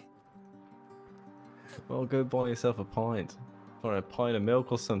 Well, go buy yourself a pint. Or a pint of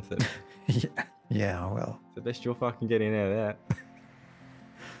milk or something. Yeah, well. The best you're fucking getting out of that.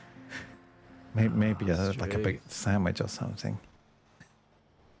 Maybe like a big sandwich or something.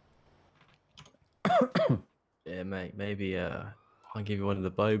 Yeah, mate. Maybe I'll give you one of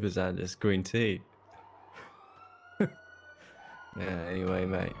the bobas and this green tea. Yeah. Anyway,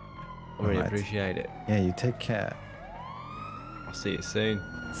 mate. I really appreciate it. Yeah, you take care. I'll see you soon.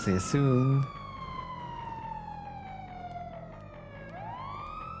 See you soon.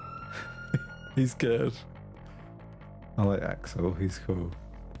 He's good. I like Axel. He's cool.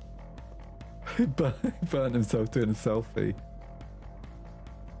 He burned himself doing a selfie.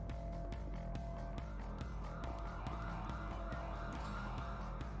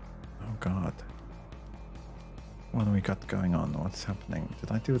 What do we got going on? What's happening?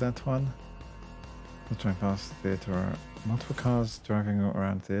 Did I do that one? Driving past theatre. Multiple cars driving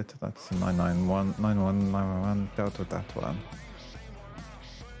around theatre. That's a 991, 91, 911. Dealt with that one.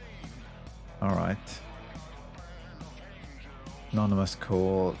 Alright. Anonymous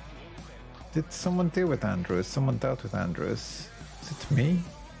call. Did someone deal with Andrews? Someone dealt with Andrews. Is it me?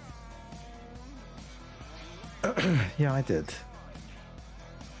 Yeah, I did.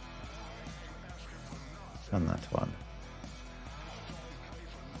 Done that one.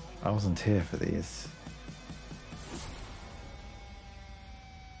 I wasn't here for these.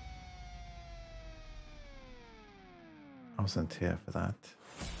 I wasn't here for that.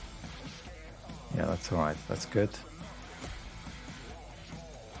 Yeah, that's alright. That's good.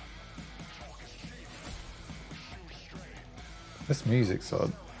 This music's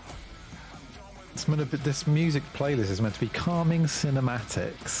odd. It's meant to be, this music playlist is meant to be calming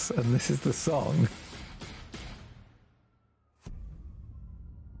cinematics, and this is the song.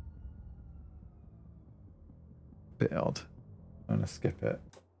 Bit odd. I'm gonna skip it.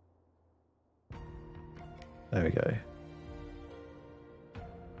 There we go.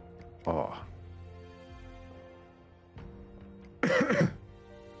 Oh.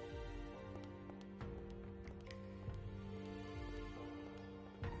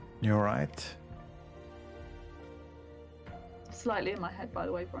 You alright? Slightly in my head, by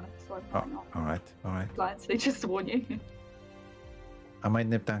the way, Veronica, so I might not. Alright. Blindly, just to warn you. I might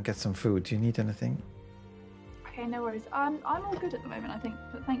nip down and get some food. Do you need anything? Okay, no worries. I'm all good at the moment, I think,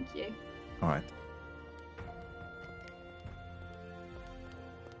 but thank you. Alright.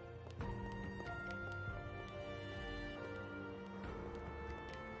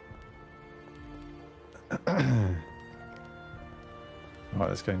 Alright,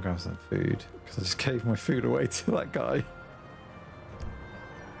 let's go and grab some food, because I just gave my food away to that guy.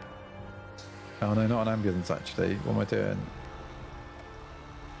 Oh no, not an ambulance actually. What am I doing?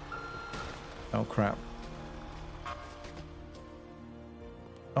 Oh crap.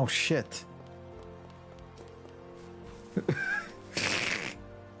 Oh shit.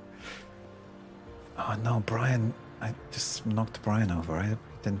 Oh no, Brian. I just knocked Brian over. I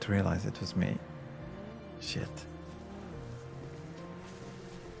didn't realize it was me. Shit.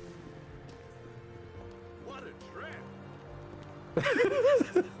 What a trap!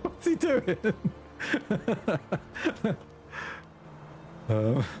 What's he doing?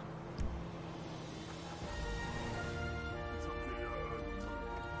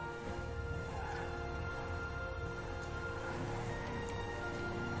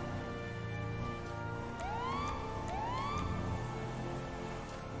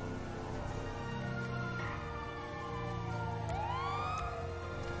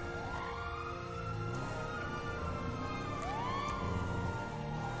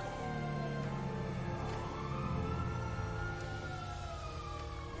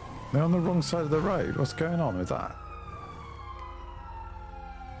 They're on the wrong side of the road. What's going on with that?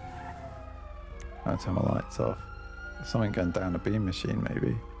 I'll turn my lights off. There's something going down a beam machine,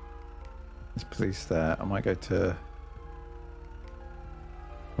 maybe. There's police there. I might go to...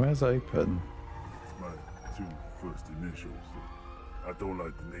 Where's open? It's my two first initials. I don't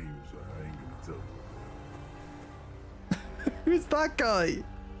like the names. I ain't gonna tell you. Who's that guy?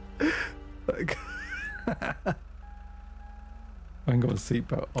 I ain't got a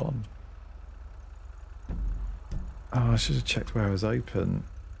seatbelt on. Oh, I should have checked where I was open.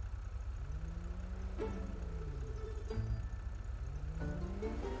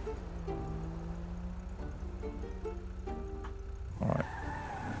 Alright.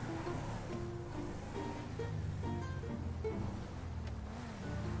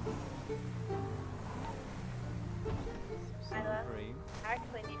 Isla, I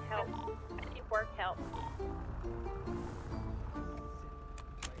actually need help. I need work help.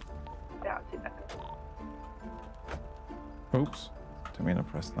 Down 2 seconds. Oops. Didn't mean to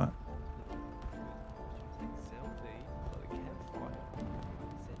press that.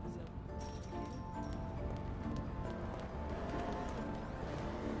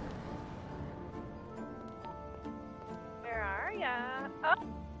 Where are ya? Oh!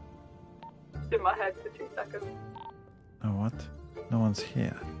 In my head for 2 seconds. Oh, what? No one's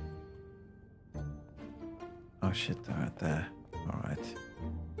here. Oh shit, they're right there. Alright.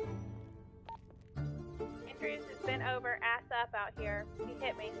 Andrews has been over, ass up out here. He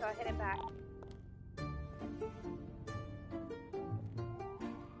hit me, so I hit him back.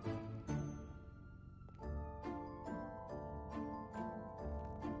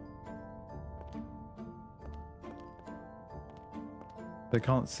 They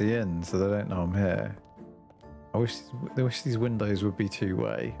can't see in, so they don't know I'm here. I wish these windows would be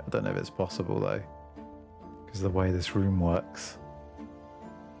two-way. I don't know if it's possible though, because of the way this room works.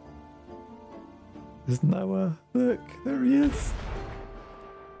 There's Noah. Look, there he is.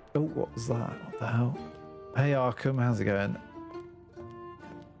 Oh, what was that? What the hell? Hey Arkham, how's it going?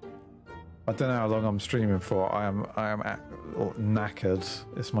 I don't know how long I'm streaming for. I am knackered.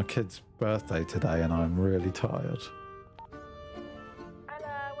 It's my kid's birthday today and I'm really tired.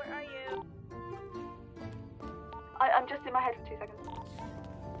 Anna, where are you? I'm just in my head for 2 seconds.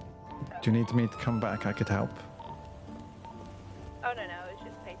 Do you need me to come back? I could help. Oh, no, it's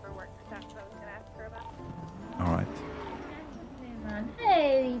just paperwork stuff I was going to ask her about. Alright.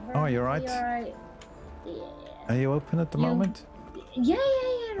 Hey, Oh, you're right. You alright? Yeah. Are you open at the moment? Yeah,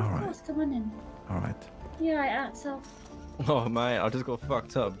 of Alright. course, come on in. Alright. You alright, Axel? Oh, mate, I just got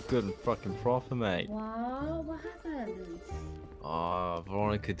fucked up good and fucking proper, mate. What happened? Oh,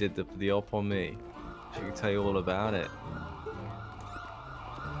 Veronica did the op on me. She could tell you all about it.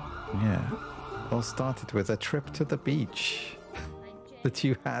 Yeah. All started with a trip to the beach that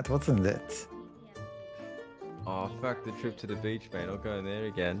you had, wasn't it? Oh, fuck the trip to the beach, mate. Not going there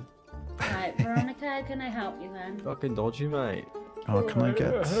again. Right, Veronica, can I help you then? Fucking dodgy, mate. Oh, can I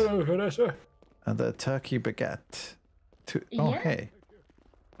get Hello, Vanessa. the turkey baguette? Oh, Yeah. hey.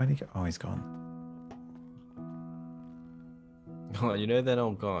 Where'd he go? Oh, he's gone. Oh, you know that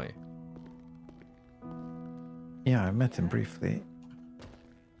old guy? Yeah, I met him briefly.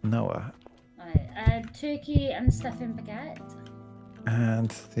 Noah. Right, turkey and stuffing baguette. And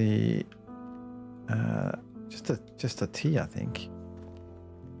the just a tea, I think.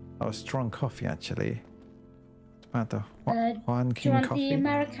 Oh, strong coffee actually. It's about the Juan Do you King want coffee. the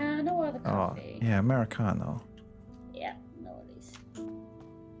Americano or the Oh, coffee? yeah, Americano. Yeah, no worries.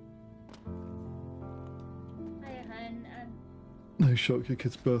 Hiya, hun. No shock, your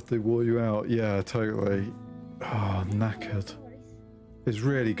kid's birthday wore you out. Yeah, totally. Oh, knackered. It's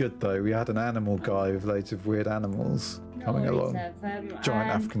really good though. We had an animal guy with loads of weird animals coming along. Giant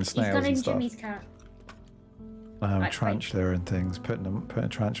African snails and He's stuff. got in Jimmy's car. Tarantula and things. Putting a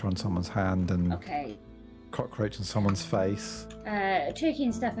tarantula on someone's hand and Okay. cockroach on someone's face. Turkey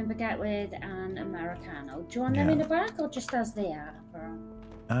and stuffing baguette with an Americano. Do you want them Yeah. in a bag or just as they are?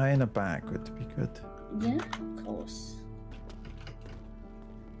 In a bag would be good. Yeah, of course.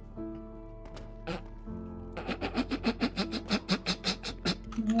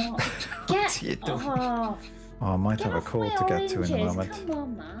 What? Get are you doing? off! Oh, I might Get have a off call my to get to in a oranges. moment. Come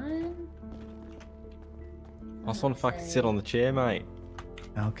on, man. I just want to fucking sit on the chair, mate.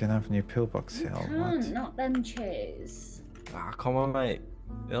 Elgin Avenue Pillbox Hill. What? Can't, not them chairs. Ah, come on, mate.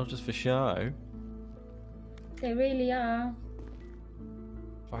 They're not just for show. They really are.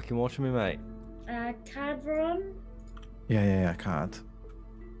 Fucking watching me, mate. Cadron? Yeah, card.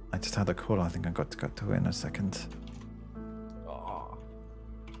 I just had a call. I think I got to go to in a second.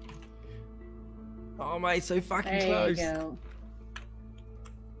 Oh, mate, so fucking There close. you go.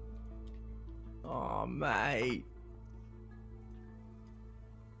 Oh, mate.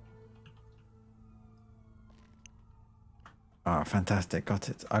 Oh, fantastic. Got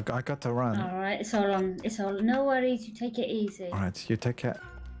it. I got to run. All right, it's all on. It's all. No worries. You take it easy. All right, you take care.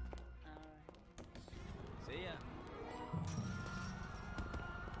 See ya.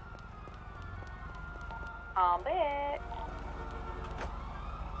 I'm back.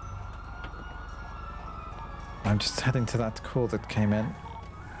 I'm just heading to that call that came in.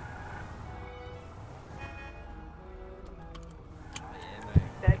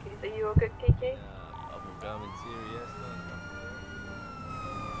 Turkeys, are you all good, Kiki? Bubblegum and serious.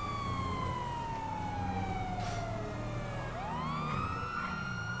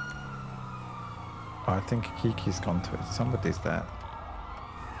 Oh, I think Kiki's gone to it. Somebody's there.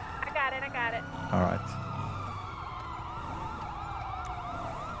 I got it. All right.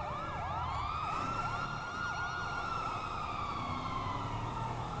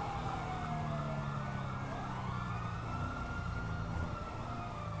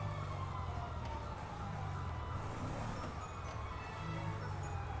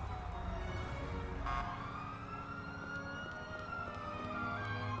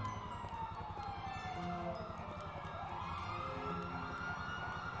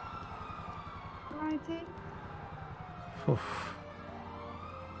 Righty. Oof.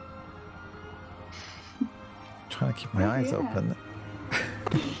 Trying to keep my Oh, eyes yeah. open.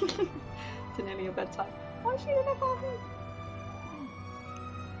 It's nearly your bedtime. Why is she in a coffee?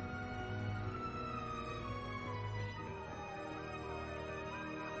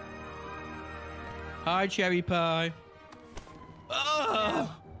 Hi, cherry pie.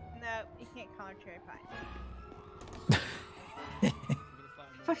 Oh! No, you can't call her cherry pie.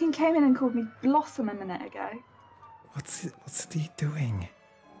 Fucking came in and called me Blossom a minute ago. What's he doing?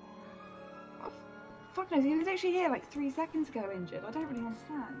 Fuck knows, he was actually here like 3 seconds ago injured. I don't really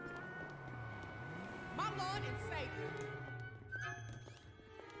understand. My Lord and Savior.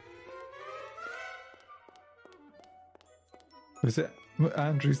 Was it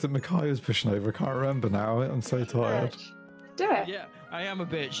Andrews that Mackay was pushing over? I can't remember now. I'm so tired. Do it. Yeah, I am a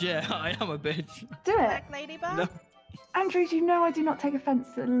bitch. Yeah, I am a bitch. Do it. Ladybug? No. Andrews, you know I do not take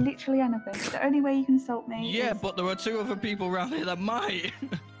offence to literally anything. The only way you can insult me Yeah, is... but there are 2 other people around here that might.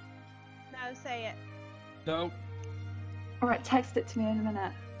 No, say it. No. Alright, text it to me in a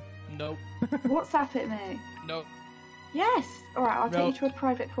minute. No. WhatsApp it me. No. Yes! Alright, I'll No. take you to a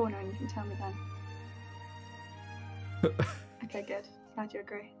private corner and you can tell me then. Okay, good. Glad you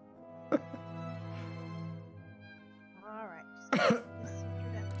agree. Alright, just get this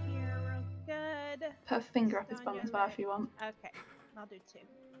centered up here real good. Put a finger up his bum as well if you want. Okay, I'll do 2.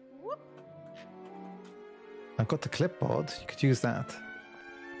 Whoop. I've got the clipboard. You could use that.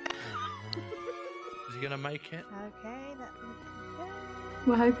 Is he gonna make it? Okay, that looks good.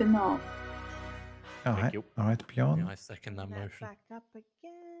 We're hoping not. Alright, alright, Bjorn. I second that motion. Back up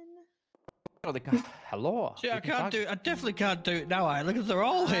again. Oh, hello. See, I definitely can't do it now. Look at they're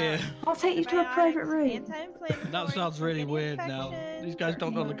all here. I'll take you to a private room. That sounds really weird now. These guys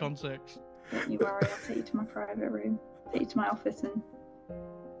don't know the context. Don't you worry, I'll take you to my private room. Take you to my office and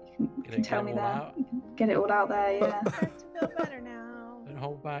you can tell me there. You can get it all out there, yeah. Starts to feel better now. Don't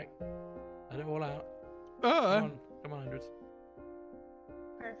hold back. Let it all out. Come on, Andrews.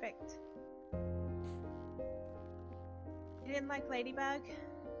 Perfect. You didn't like Ladybug?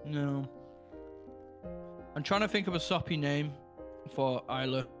 No. I'm trying to think of a soppy name for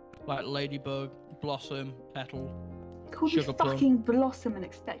Isla, like Ladybug, Blossom, Petal, Called you Sugar Plum. fucking Blossom and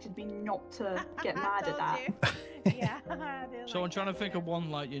expected me not to get mad at that. Yeah, I did. So I'm trying to think of one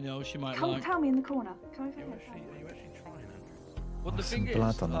like she might Come like. tell me in the corner. Come over here. But the There's thing some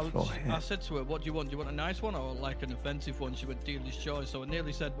blood is, on the floor I here. said to her, "What do you want? Do you want a nice one or like an offensive one?" She went, "Dealer's choice." So I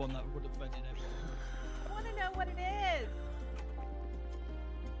nearly said one that would have offended everyone. I want to know what it is.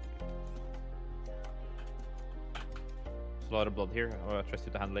 There's a lot of blood here. I trust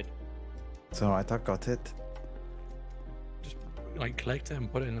you to handle it. It's alright, I've got it. Like collect it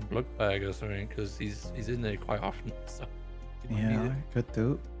and put it in a blood bag or something, because he's in there quite often. So you might need Yeah, it. could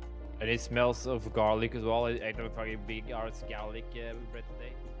do. And it smells of garlic as well. I don't know if I can big arts garlic bread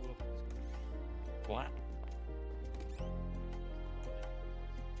today. What?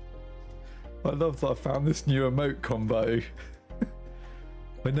 I love that I found this new emote combo.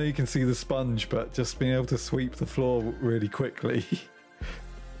 I know you can see the sponge, but just being able to sweep the floor really quickly.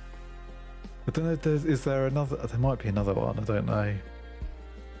 I don't know if is there another, there might be another one, I don't know.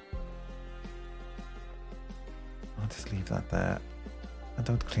 I'll just leave that there. And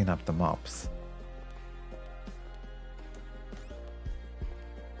don't clean up the mops.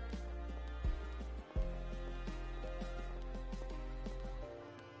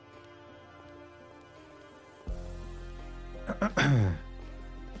 I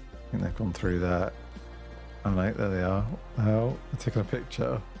think they've gone through that. Oh no, there they are. Oh, they're taking a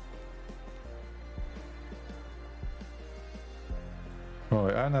picture.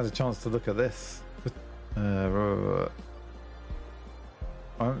 Right, I haven't had a chance to look at this. I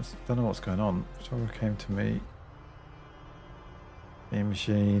don't know what's going on. Whichever came to me. Game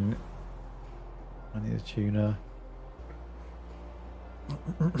machine. I need a tuner.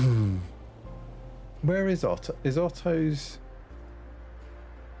 Where is Otto? Is Otto's...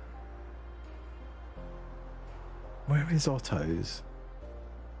 Where is Otto's?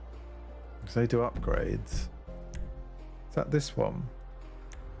 Because they do upgrades. Is that this one?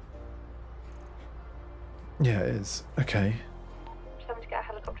 Yeah, it is. Okay. Just having to get a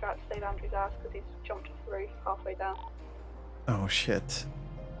helicopter out to save Andrew's ass because he's jumped off the roof halfway down. Oh shit.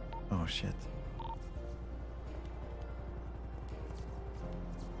 Oh shit.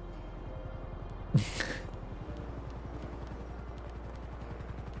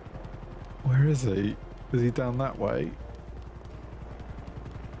 Where is he? Is he down that way?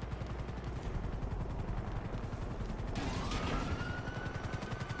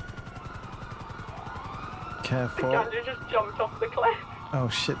 Careful. Andrew just jumped off the cliff. Oh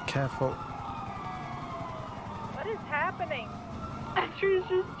shit, careful. What is happening? Andrew's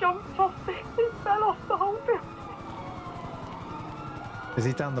just jumped off the he fell off the whole building. Is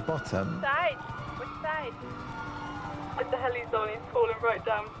he down the bottom? Side? Which side? At the heli's on, he's fallen right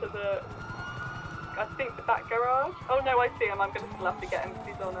down to the... I think the back garage. Oh no, I see him. I'm going to still have to get him because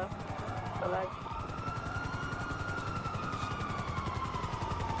he's on a ledge.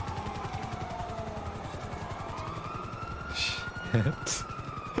 Shit.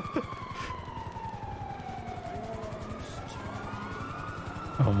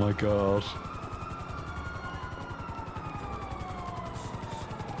 Oh my god.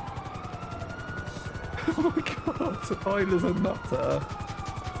 Oh my god, Euler's a nutter.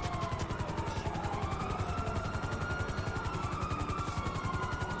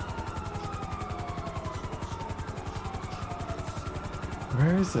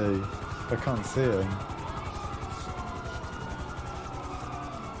 Where is he? I can't see him.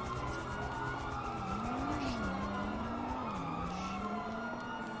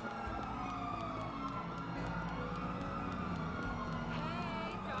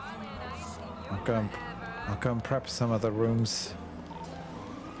 I'll go and prep some of the rooms.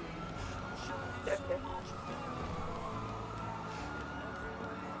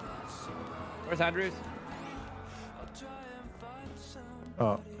 Where's Andrews?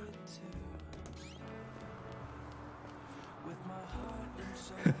 Oh.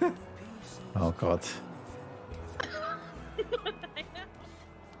 Oh god.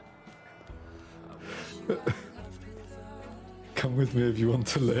 Come with me if you want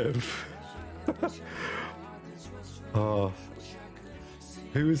to live. Oh.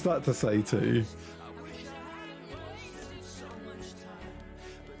 Who is that to say to?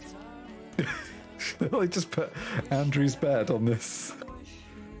 Should I just put Andrew's bed on this?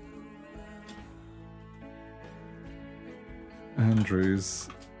 Andrew's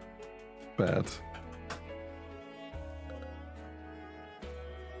bed.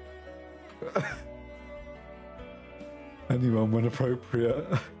 Anyone when appropriate.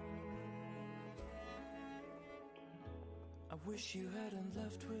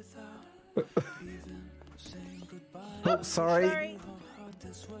 Oh, sorry.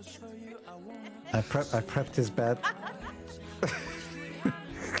 I prepped his bed.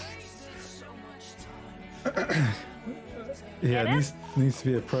 Yeah, it needs to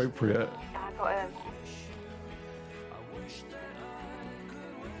be appropriate. I got him.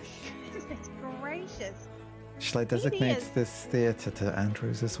 Goodness gracious. Shall I designate this theatre to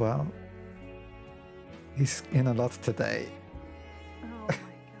Andrews as well? He's in a lot today. Oh my gosh.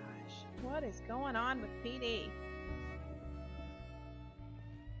 What is going on with PD?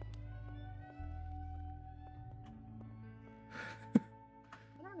 I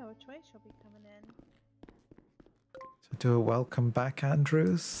don't know which way she'll be coming in. So do a welcome back,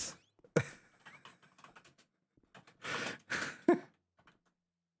 Andrews.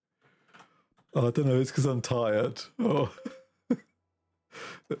 Oh, I don't know, it's because I'm tired. Oh.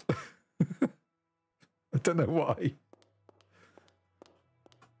 I don't know why.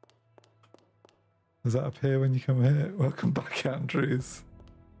 Is that up here when you come here? Welcome back, Andrews.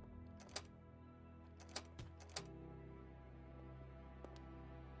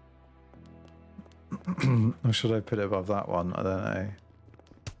 Or should I put it above that one? I don't know.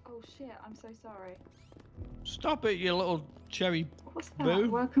 Oh shit, I'm so sorry. Stop it, you little cherry What's that? boo.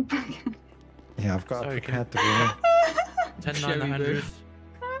 Welcome back. Yeah, I've got Sorry, prepared the room. 10-9 Andrews.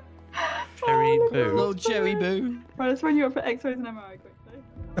 Oh, Cherry look at boo. that. Little cherry boo. Right, let's run you up for X-rays and MRI quickly.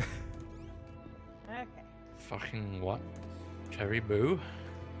 Okay. Fucking what? Cherry boo?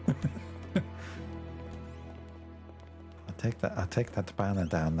 I'll take that banner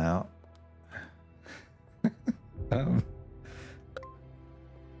down now.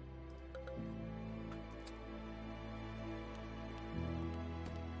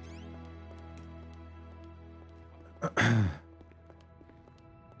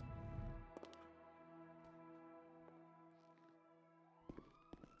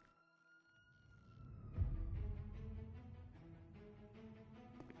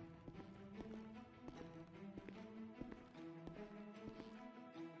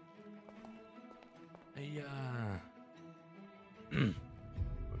 Hey,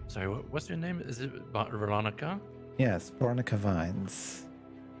 sorry, what's your name? Is it Veronica? Yes, Veronica Vines.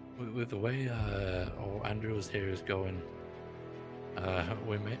 With the way Andrews here is going, do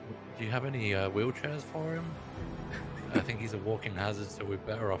you have any wheelchairs for him? I think he's a walking hazard, so we're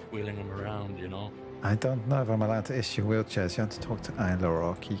better off wheeling him around, you know? I don't know if I'm allowed to issue wheelchairs. You have to talk to Isla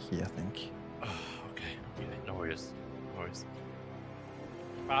or Kiki, I think. Okay, no worries. No worries.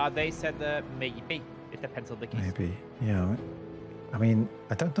 They said maybe. It depends on the case. Maybe, yeah. I mean,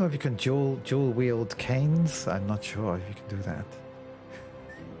 I don't know if you can dual wield canes. I'm not sure if you can do that.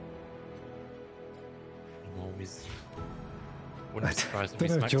 I'm always. I Wouldn't be surprised if don't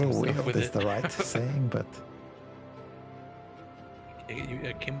he know if smacks dual himself wield with is it. the right saying, but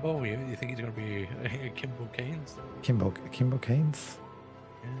Kimbo, you think he's gonna be Kimbo Canes? Kimbo canes.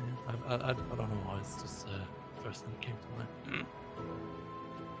 Yeah, I don't know why. It's just first thing that came to mind.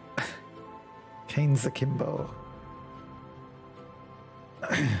 Canes akimbo.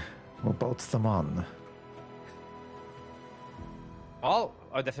 We'll bolt them on. Oh,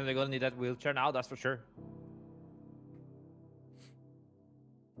 I'm definitely gonna need that wheelchair now. That's for sure.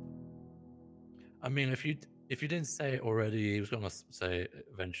 I mean, if you didn't say it already, he was gonna say it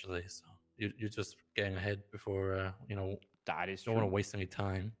eventually. So you're just getting ahead before you know. That is don't true. want to waste any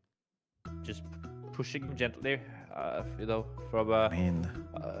time. Just pushing him gently, you know, from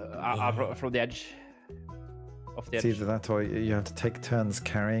from the edge. Off the It's edge. either that or you have to take turns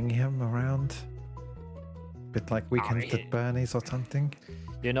carrying him around. Bit like Weekends at Bernie's or something.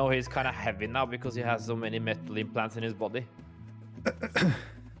 You know, he's kind of heavy now because he has so many metal implants in his body.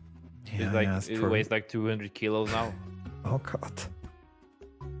 He weighs like 200 kilos now. Oh god.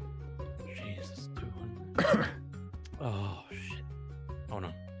 Jesus, 200. Oh shit. Oh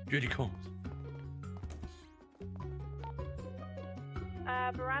no. Judy Combs.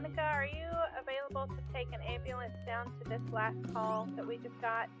 Veronica, are you available to take an ambulance down to this last call that we just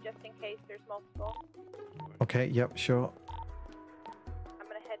got, just in case there's multiple? Okay, yep, sure. I'm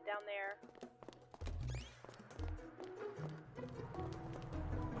gonna head down there.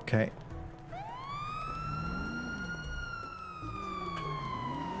 Okay.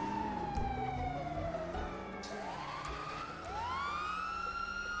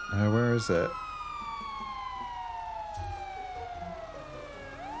 Where is it?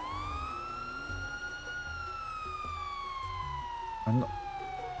 I'm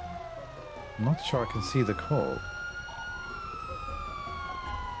not sure I can see the call.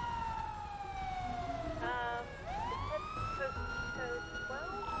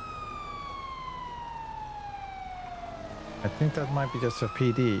 I think that might be just a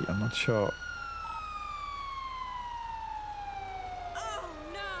PD. I'm not sure.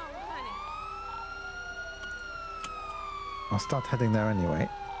 I'll start heading there anyway.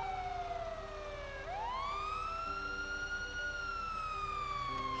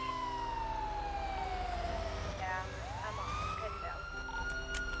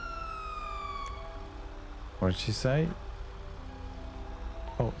 What did she say?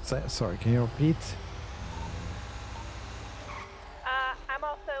 Oh, sorry, can you repeat? I'm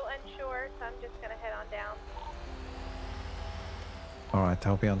also unsure, so I'm just gonna head on down. Alright,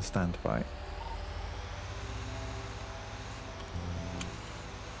 I'll be on standby.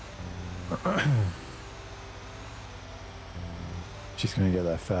 She's gonna get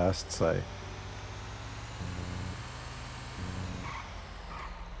there first, so...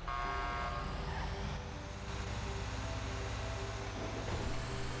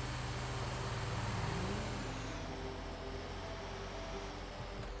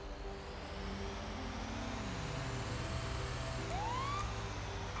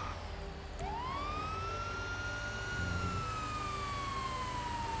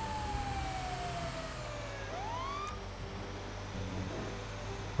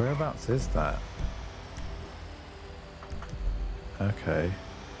 Whereabouts is that? Okay.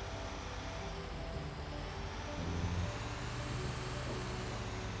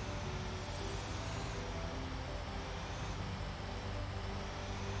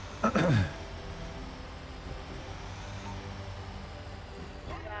 Yeah, I'm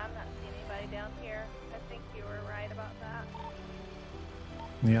not seeing anybody down here. I think you were right about that.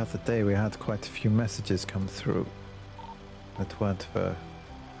 The other day we had quite a few messages come through that weren't for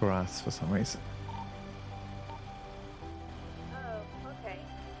us for some reason. Oh, okay.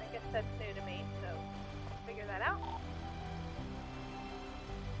 I guess that's new to me, so I'll figure that out.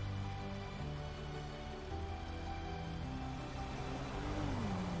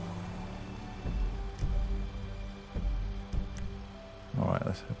 Alright,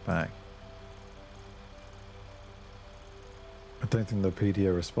 let's head back. I don't think the PD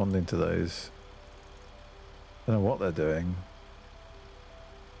are responding to those. I don't know what they're doing.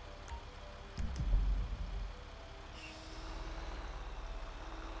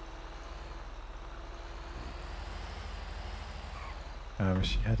 Is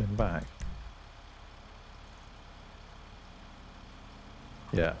she heading back?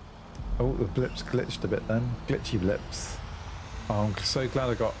 Yeah. Oh, the blips glitched a bit then. Glitchy blips. Oh, I'm so glad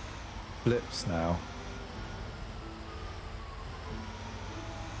I got blips now.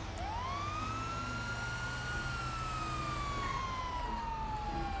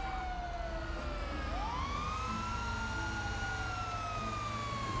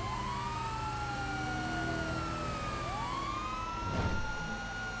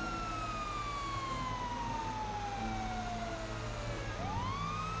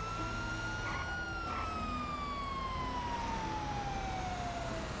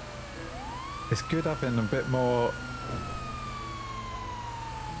 It's good having a bit more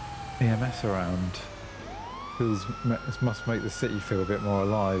EMS around. It must make the city feel a bit more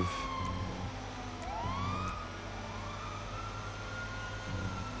alive.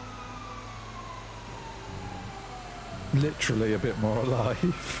 Literally a bit more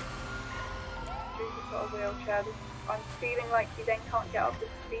alive. got a wheelchair. I'm feeling like he then can't get up the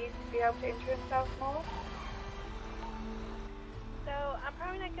speed to be able to injure himself more. So I'm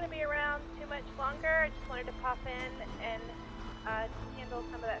probably not going to be around too much longer. I just wanted to pop in and handle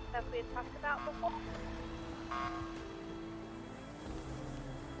some of that stuff we had talked about before.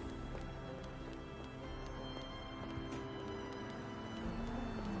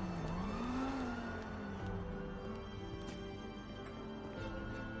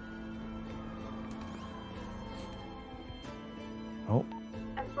 Oh.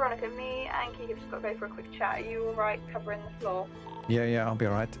 And Veronica, me and Keith have just got to go for a quick chat. Are you alright covering the floor? Yeah, I'll be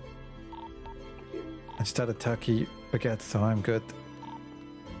alright. I just had a turkey baguette, so I'm good.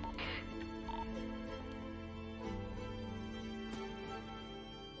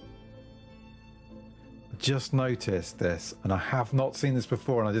 Just noticed this, and I have not seen this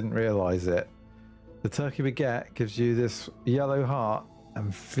before, and I didn't realise it. The turkey baguette gives you this yellow heart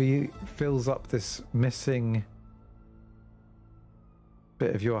and fills up this missing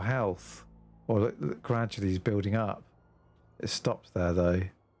bit of your health, or gradually is building up. It stops there though.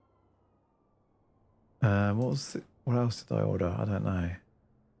 What else did I order? I don't know.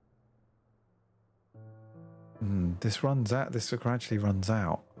 This runs out. This gradually runs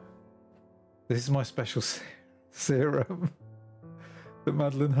out. This is my special serum that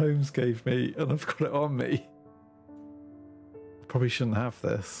Madeline Holmes gave me, and I've got it on me. I probably shouldn't have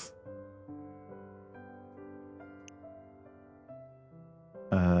this.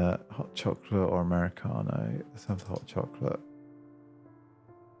 Hot chocolate or Americano? Let's have the hot chocolate.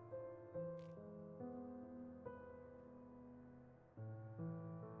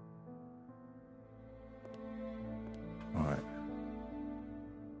 Alright.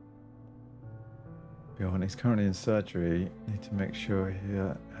 Bjorn, he's currently in surgery. Need to make sure he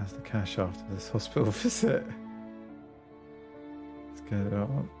has the cash after this hospital visit. Let's get it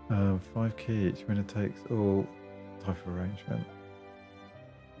on. 5 key each. Winner takes all type of arrangement.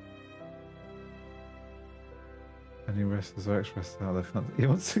 Any wrestlers or ex-wrestlers out there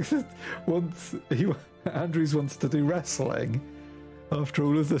fancy? Andrews wants to do wrestling after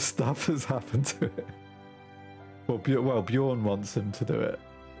all of the stuff that's happened to it. Well, Bjorn wants him to do it.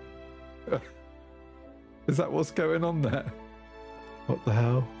 Is that what's going on there? What the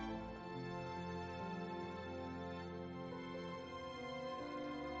hell?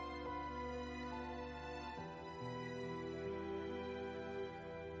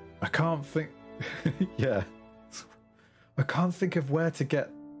 I can't think. Yeah. I can't think of where to get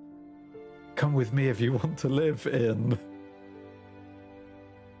 "Come with me if you want to live" in.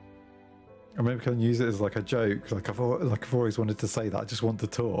 Or maybe I can use it as like a joke. Like I've always wanted to say that. I just want to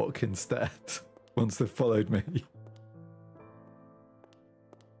talk instead. Once they've followed me.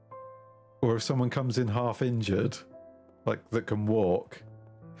 Or if someone comes in half injured, like that can walk,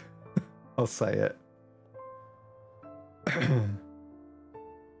 I'll say it.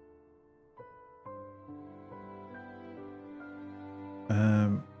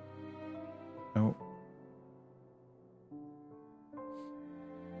 Oh.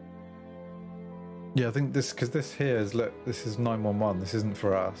 Yeah, I think this, because this here is, look, this is 911. This isn't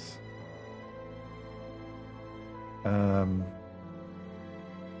for us.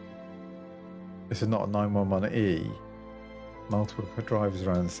 This is not a 911E. Multiple drivers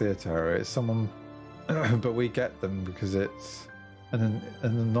around the theatre area. It's someone, but we get them because it's an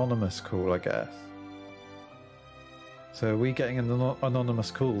anonymous call, I guess. So are we getting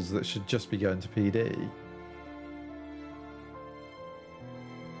anonymous calls that should just be going to PD?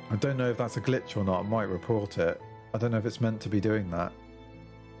 I don't know if that's a glitch or not. I might report it. I don't know if it's meant to be doing that.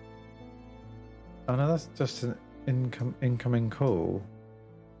 Oh no, that's just an incoming call.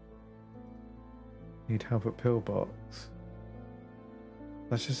 Need help at pillbox.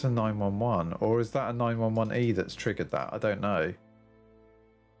 That's just a 911. Or is that a 911E that's triggered that? I don't know.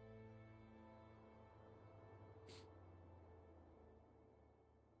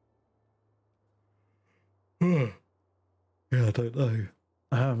 Yeah, I don't know.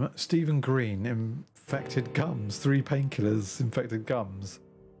 Stephen Green, infected gums. 3 painkillers, infected gums.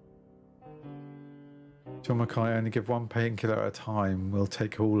 John Mackay, only give 1 painkiller at a time. We'll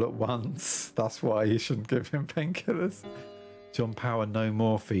take all at once. That's why you shouldn't give him painkillers. John Power, no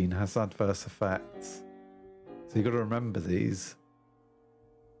morphine, has adverse effects. So you've got to remember these.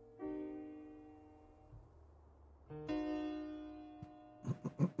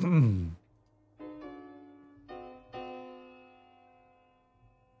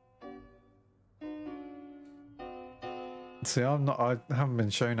 See, I haven't been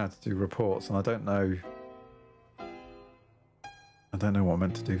shown how to do reports, and I don't know what I'm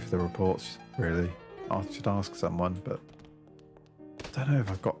meant to do for the reports, really. I should ask someone, but don't know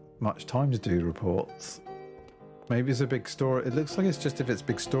if I've got much time to do reports. Maybe it's a big story. It looks like it's just if it's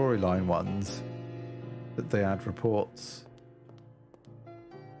big storyline ones that they add reports.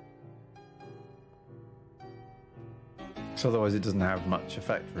 So otherwise it doesn't have much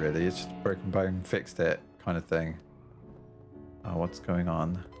effect really. It's just broken bone, fixed it kind of thing. Oh, what's going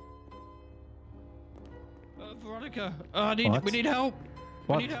on? Veronica, What? we need help.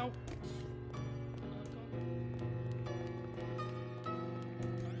 What? We need help.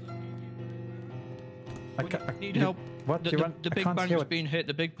 We need help. What? The big bank's being hit.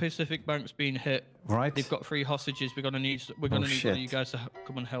 The big Pacific bank's being hit. Right. They've got 3 hostages. We're gonna need one of you guys to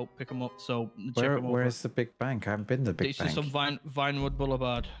come and help pick them up. So check them over. Where is the big bank? I haven't been to the big It's bank. just on Vinewood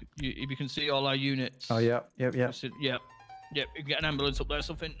Boulevard. If you can see all our units. Oh yeah, yep. Yep. You can get an ambulance up there.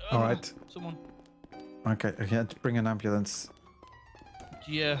 Something. All right. Someone. Okay, bring an ambulance.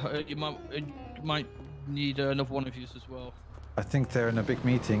 Yeah, you might need another one of you as well. I think they're in a big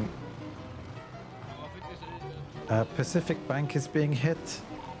meeting. Pacific Bank is being hit.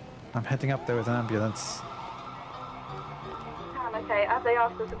 I'm heading up there with an ambulance. Okay, have they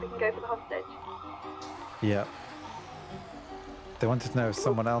asked us if we can go for the hostage? Yeah. They wanted to know if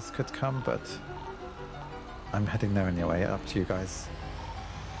someone else could come, but I'm heading there anyway. Up to you guys.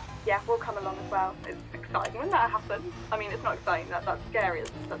 Yeah, we'll come along as well. It's exciting when that happens. I mean, it's not exciting, that's scary,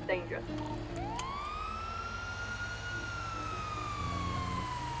 that's dangerous.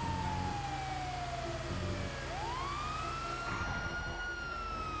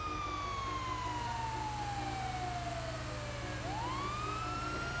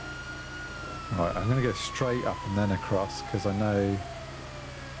 Right, I'm going to go straight up and then across because I know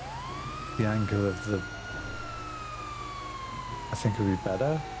the angle of the... I think it would be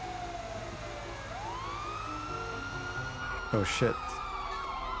better. Oh shit.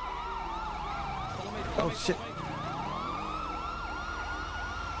 Oh shit.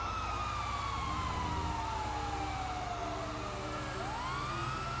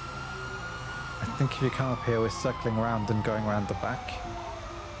 I think if you come up here, we're circling around and going around the back.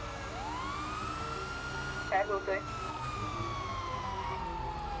 Okay, we'll do.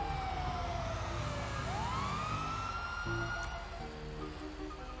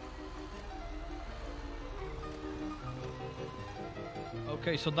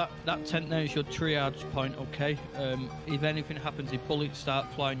 Okay, so that tent there is your triage point, okay? If anything happens, if bullets start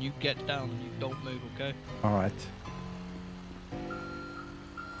flying, you get down and you don't move, okay? Alright.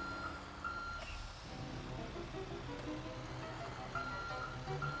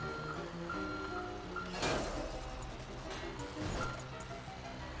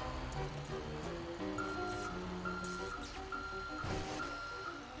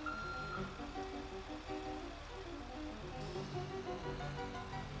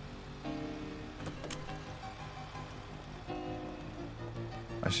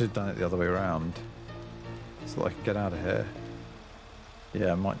 I should have done it the other way around so that I could get out of here.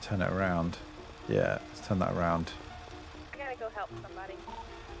 Yeah, I might turn it around. Yeah, let's turn that around. I gotta go help somebody.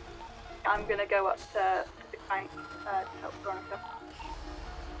 I'm gonna go up to Pacific Bank to help Veronica.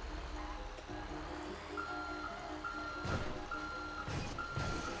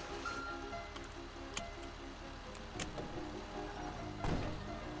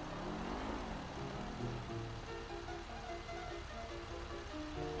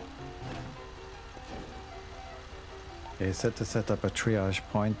 He said to set up a triage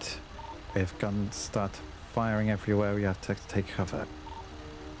point. If guns start firing everywhere, we have to take cover.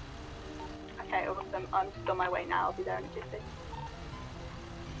 Okay, awesome. I'm just on my way now. I'll be there in a jiffy.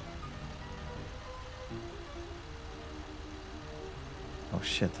 Oh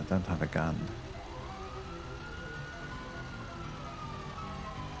shit, I don't have a gun.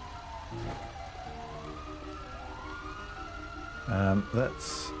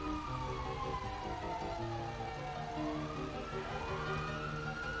 Let's...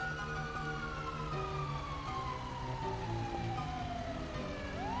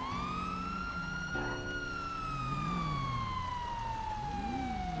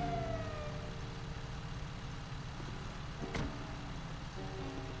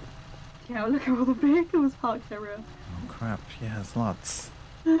 Yeah, look at all the vehicles parked everywhere. Oh crap, yeah, there's lots.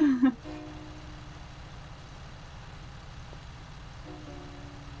 I'm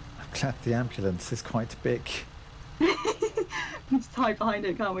glad the ambulance is quite big. We just hide behind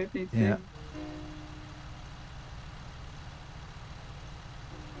it, can't we, if need to? Yeah.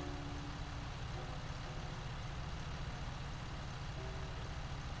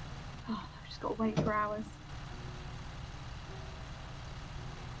 Oh, I've just got to wait for hours.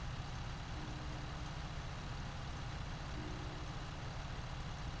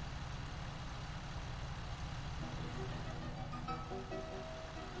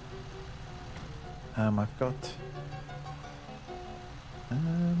 I've got. I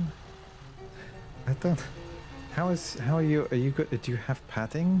don't. How are you? Are you good? Do you have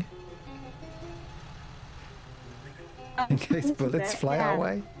padding? In case bullets fly our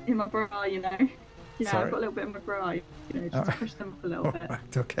way? In my bra, you know. Yeah, Sorry? I've got a little bit in my bra, you know, just to push them up a little bit.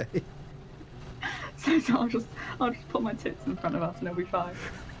 Alright, okay. So I'll just put my tits in front of us and it'll be fine.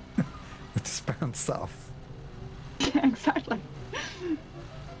 It just bounce off. Yeah, exactly.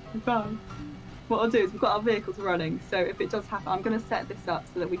 Fine. What I'll do is we've got our vehicles running, so if it does happen, I'm going to set this up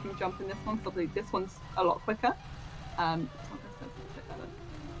so that we can jump in this one, because obviously this one's a lot quicker. So I'm going to set this a bit better.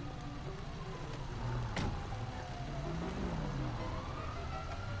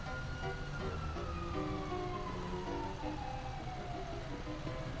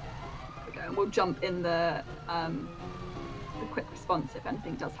 Okay, and we'll jump in the quick response if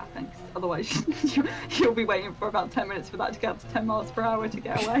anything does happen, 'cause otherwise you'll be waiting for about 10 minutes for that to get up to 10 miles per hour to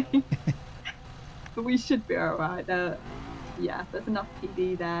get away. But we should be alright. Yeah, there's enough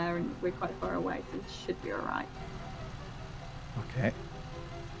PD there and we're quite far away, so we should be alright. Okay.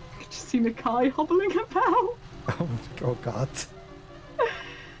 I just see Nakai hobbling about. Oh god.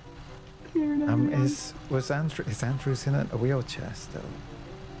 Is Andrews in a wheelchair still?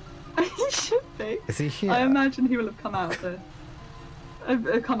 He should be. Is he here? I imagine he will have come out of this.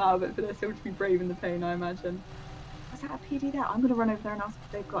 Come out of it for this. He'll just be braving the pain, I imagine. Is that a PD there? I'm going to run over there and ask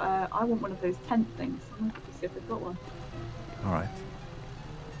if they've got I want one of those tent things. I'm going to see if they've got one. Alright.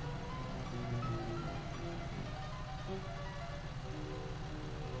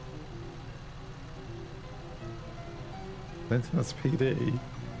 That's PD.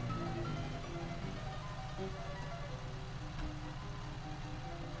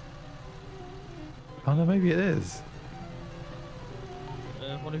 Oh no, maybe it is.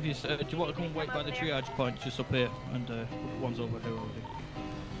 One of you, do you want to come and wait by the triage point just up here? And one's over here already.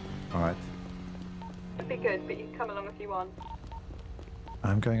 Alright. It'd be good, but you can come along if you want.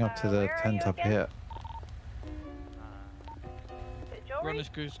 I'm going up to the tent up here.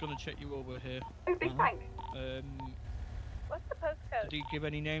 Veronica's going to check you over here. Oh, big thanks. What's the postcode? Did he give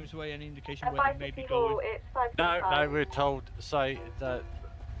any names away, any indication where they may be Hall, going? it's 5 No, we're told to say that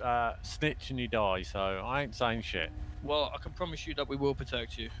snitch and you die, so I ain't saying shit. Well, I can promise you that we will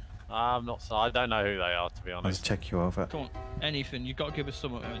protect you. I'm not I don't know who they are, to be I'll honest. just check you over. Come on, anything. You've got to give us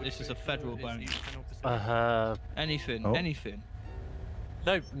something. This is a federal bank. Anything, anything.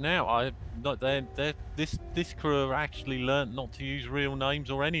 No, now this crew have actually learnt not to use real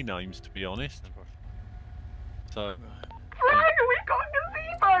names or any names, to be honest. So. Right, we've got a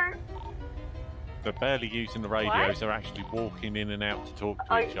gazebo! They're barely using the radios. They're actually walking in and out to talk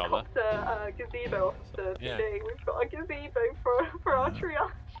to each other. A gazebo officer today. We've got a gazebo for our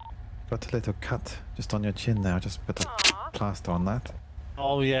triage. Got a little cut just on your chin there. I just put a plaster on that.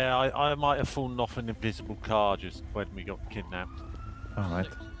 Oh yeah, I might have fallen off an invisible car just when we got kidnapped. Alright.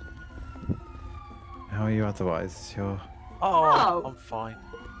 How are you otherwise? You're... Oh, I'm fine.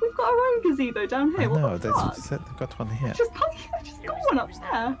 We've got our own gazebo down here. I know, what the fuck? they've got one here. Just got one up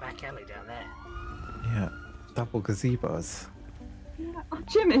there. Back alley down there. Yeah, double gazebos. Yeah. Oh,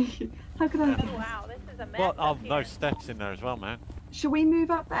 Jimmy, how could I? Oh, wow, this is a mess. Well, no steps in there as well, man. Should we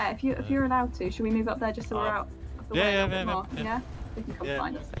move up there if you're allowed to? Should we move up there just so we're out of the way a bit more? Yeah. They can come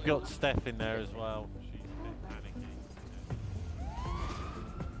find us. We've got Steph in there as well. She's a bit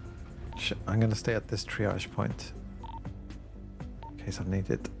panicky. I'm gonna stay at this triage point in case I need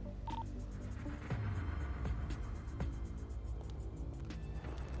it.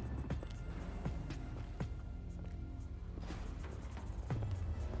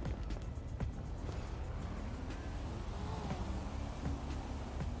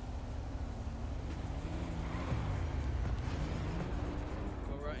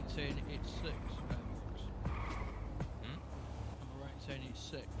 Saying it's 6. Am I right in saying it's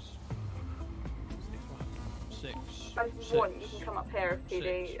 6? 6. If you want, you can come up here if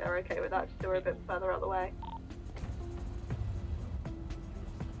PD are okay with that, just so we're a bit further out of the way.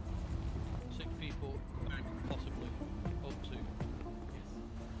 6 people, and possibly up to.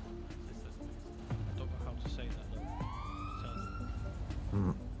 I don't know how to say that though.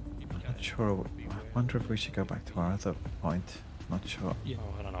 I'm not sure. I wonder if we should go back to our other point. Not sure. Yeah.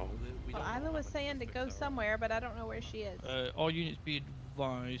 Oh, I don't know. Well, Isla was saying to go somewhere, but I don't know where she is. All units be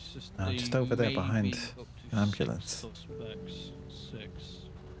advised. Just over there behind an ambulance. Suspects. 6.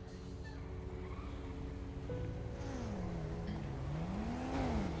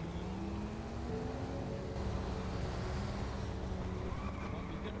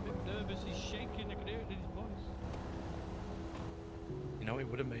 He's getting a bit nervous. He's shaking. I can hear it in his voice. You know, it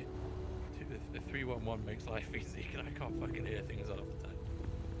would have made. The 311 makes life easy, and I can't fucking hear things half the time.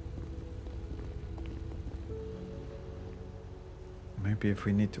 Maybe if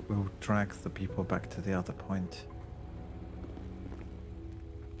we need to, we'll drag the people back to the other point.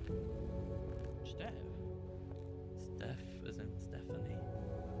 Steph as in Stephanie.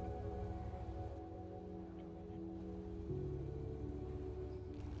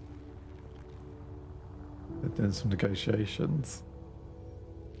 They're doing some negotiations.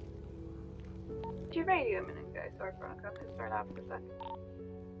 Did you radio a minute ago? Sorry, Veronica. It's very loud for a sec.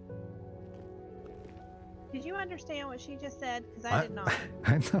 Did you understand what she just said? Because I did not.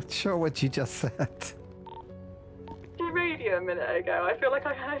 I'm not sure what you just said. Did you radio a minute ago? I feel like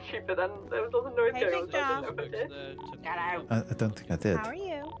I heard you, but then there was all the noise going on, so I didn't know if I did. Hello. I don't think I did. How are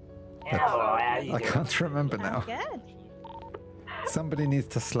you? I can't remember now. Good. Somebody needs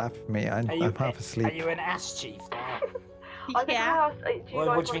to slap me. I'm half asleep. Are you an ass chief now? I think I asked, do you What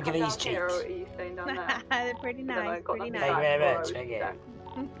guys do you think want to of come these down here, cheeks? or are you staying down there? They're pretty Then I nice. got Pretty them nice. Thank you very back much. before I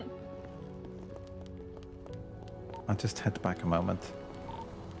Thank was you. back. I'll just head back a moment.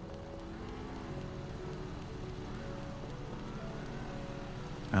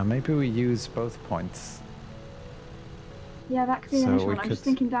 Maybe we use both points. Yeah, that could be So an issue. we I'm just could-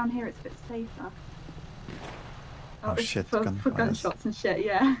 thinking down here it's a bit safer. Oh, it's shit, for gunfires. gunshots and shit,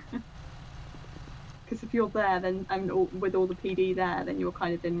 yeah. Because if you're there, then with all the PD there, then you're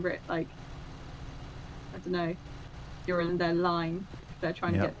kind of in like, I don't know, you're in their line if they're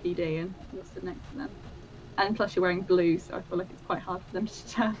trying to Yep. get PD and you're stood next to them. And plus you're wearing blue, so I feel like it's quite hard for them to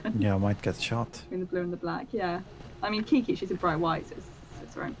determine Yeah, I might get shot. between the blue and the black. Yeah, I mean Kiki, she's a bright white, so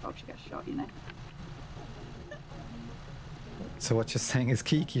it's her own fault she gets shot, you know. So what you're saying is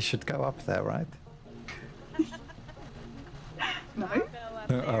Kiki should go up there, right? No.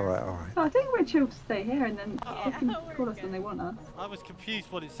 All right. So I think we're chill to stay here, and then they can call us when they want us. I was confused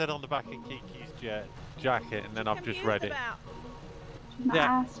what it said on the back of Kiki's jacket, and then I've just read it. She's my Yeah.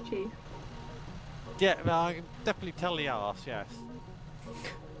 ass chief. Yeah, well, I can definitely tell the arse, yes.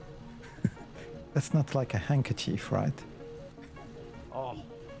 That's not like a handkerchief, right? Oh.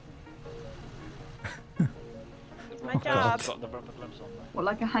 It's my Oh, job. God. What,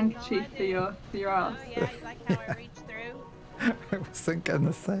 like a handkerchief for your ass? Oh yeah, you like how I reach through? I wasn't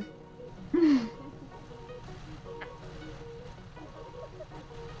gonna say.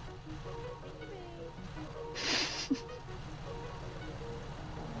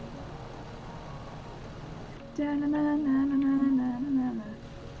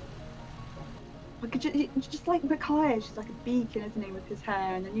 Like just like Mackay, she's like a beacon, isn't he, with his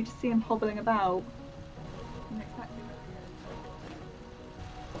hair, and then you just see him hobbling about. And exactly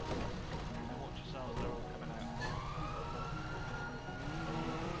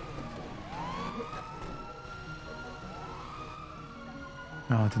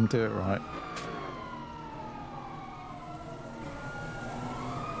No, I didn't do it right.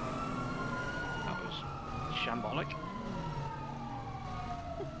 That was shambolic.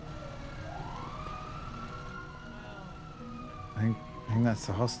 I think that's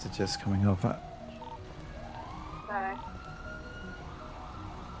the hostages coming over. No.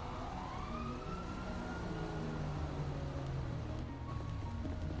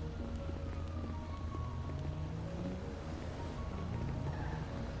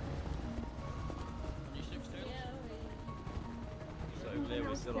 So glad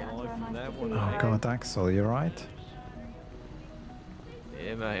we're still alive from that one, Oh mate. God, Axel, you right?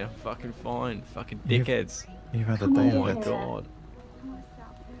 Yeah, mate, I'm fucking fine. Fucking You've- dickheads. You've had a Oh day of my it. god.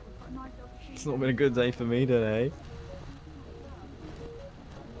 It's not been a good day for me today.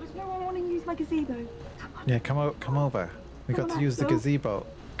 There's no one wanting to use my gazebo. Yeah, come over. We got Come to on, use the Axel. gazebo.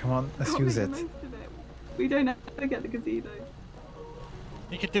 Come on, let's Can't use make it. the most of it. We don't have to get the gazebo.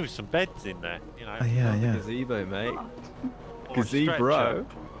 You could do some beds in there, you know. Yeah, yeah. Gazebo, mate. Or a Gazebo.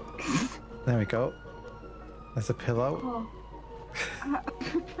 There we go. There's a pillow. Oh.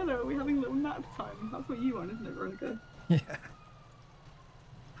 Hello, are we having a little nap time? That's what you want, isn't it, Veronica? Yeah.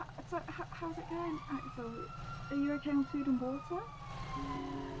 So, how's it going, Axel? Are you okay on food and water?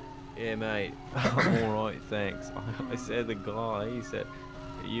 Yeah, mate. I'm alright, thanks. I said the guy, he said,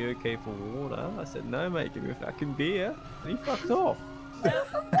 are you okay for water? I said, no, mate, give me a fucking beer. And he fucked off.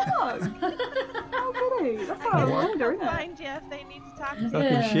 How could he? That's how I wonder, isn't it? Find you if they need to talk to you.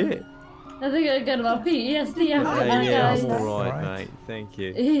 Fucking shit. I think I'm gonna have PTSD after that, Yeah, guys. I'm alright, Right. mate. Thank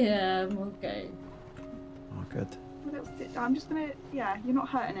you. Yeah, I'm okay. Oh, good. Well, let's sit down. I'm just gonna. Yeah, you're not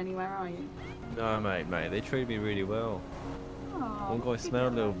hurting anywhere, are you? No, mate, they treat me really well. Oh, One guy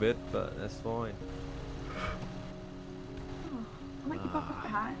smelled a little bit, but that's fine. I'll let you pop off the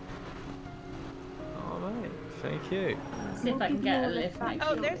hat. Oh, mate, thank you. See if I can get a lift next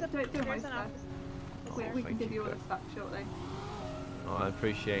Oh, week. there's Don't an waste that. office. We can thank give you, you all Beth. this back shortly. Oh, I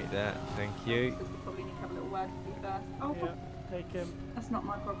appreciate that. Thank you. Because we probably need to have a little word with you first. Oh, Take him. That's not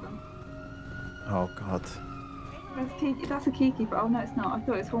my problem. Oh God. That's a keykeeper. Oh no, it's not. I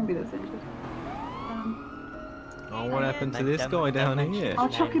thought it was Hornby that was injured. Oh, what happened to this guy down here? I'll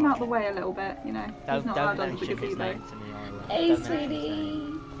chuck him out the way a little bit, you know. He's not allowed on the mention his gazebo. name to me, Isla. Hey, Don't mention his sweetie.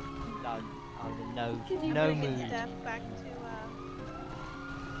 name. No, Can you no bring mood. his stuff back to,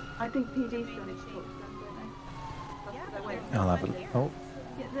 I think PD's still need to talk to them, don't they? That's what they're waiting for. I'll have a. Oh,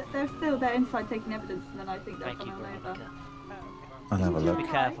 Yeah, they're inside taking evidence, and then I think they'll come on over. I'll have a Just look. be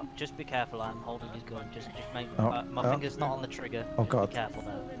careful. Just be careful. I'm holding his gun. Just make. Oh, My finger's not on the trigger. Oh Just God. Be careful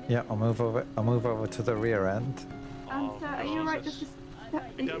though. Yeah, I'll move over. I'll move over to the rear end. Sir, are you alright? Just are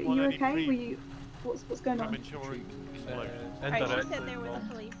you okay? Were you? What's going on? Alright, she said there was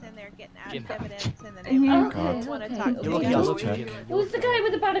police in there getting out of evidence, and then Are you- they Okay, want to okay. talk to You're you. lucky I checked. Who's the guy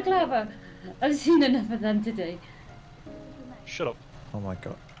with the balaclava? I've seen enough of them today. Shut up. Oh my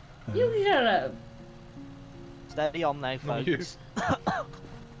God. You shut up. Steady on now, Not you. folks.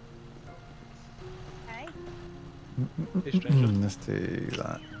 Let's do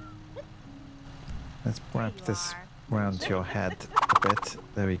that. Let's wrap this round your head a bit.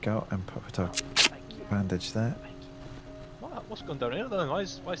 There we go, and put a bandage there. What's going down here then? Why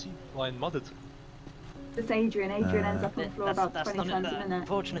is he lying mudded? It's Adrian. Adrian ends up on the floor about That's 20 times a minute.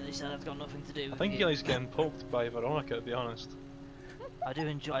 Unfortunately, sir, that's got nothing to do with I think you. you guys getting poked by Veronica, to be honest. I do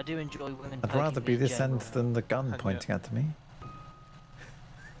enjoy women. I'd poking rather me be in this general. end than the gun pointing at me.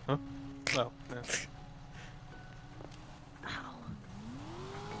 Huh? Well, yeah.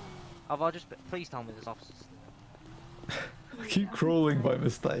 Have I just? Please tell me there's officers. I keep crawling by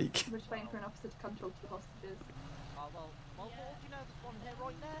mistake. We're just waiting for an officer to come talk to the hostages. Oh well, do you know there's one here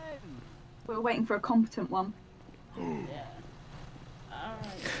right now? We're waiting for a competent one. Yeah.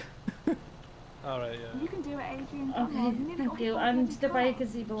 Alright, yeah. You can do it, Adrian. Come Okay, on, you need thank to you. I'm stood by a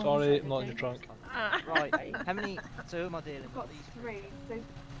gazebo. Sorry, I'm not in your trunk. Right. How many? So who am I dealing We've got with? 3. So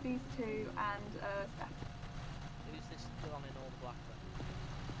these 2 and Steph. Who's this one in all the black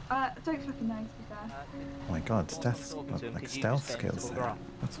then? Don't fucking know, to be fair. Oh my God, Steph's got like stealth skills there.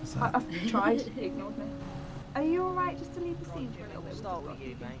 What's that? I've tried. He ignored me. Are you alright just to leave the scene for a little bit? Start with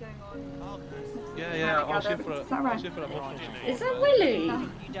you, mate. Yeah, I was here for a. Is that right? Is that Willie? You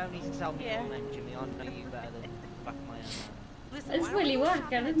don't need to tell me your name, Jimmy. I know you better than the back of my hand. It's Willy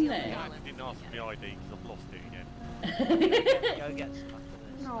Wonka, isn't it? I didn't ask for my ID because I've lost it again. Go get some after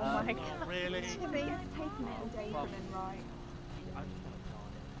this. Oh my God. Really? Jimmy, it's taking it all day for him, right? I just want to go on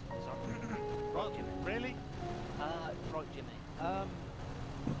it. Sorry. Right, Jimmy. really? Right, Jimmy.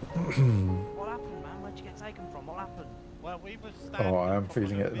 What happened, man? Where'd you get taken from? What happened? Well, we were standing Oh, I am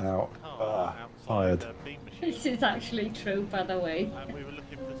feeling it now. Tired. This is actually true, by the way. And we were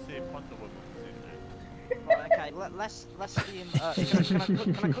looking to see if Wonder Woman was in Right, okay, let's see him.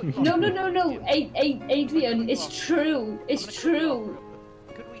 Can I cut you No, off? no. Adrian, it's true. It's true.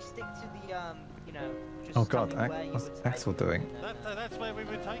 Could we stick to the you know, just Oh God, tell me where you what's were Axel doing? That's where we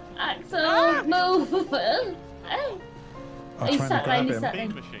were taking him. Axel, move. I'm He trying sat to down, grab he him. sat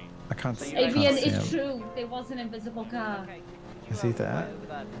down. I can't see Adrian, him. it's true. There was an invisible car. Is he there?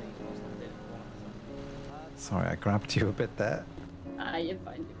 Sorry, I grabbed you a bit there. Ah, you're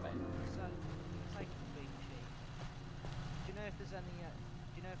fine, you're fine. Take the big machine. Do you know if there's any?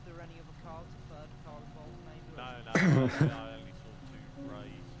 Do you know if there are any other cars, a third car involved, maybe? No, I only saw 2 grey,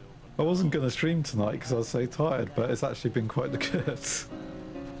 silver. I wasn't going to stream tonight because I was so tired, but it's actually been quite the curse.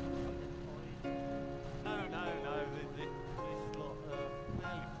 No, this lot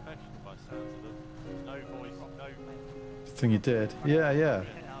fairly professional by the sounds of them. No voice, no. Thing you did. Yeah.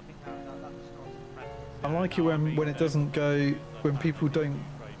 I like it when it doesn't go, when people don't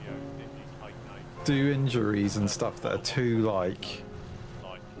do injuries and stuff that are too like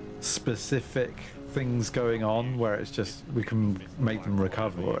specific things going on, where it's just we can make them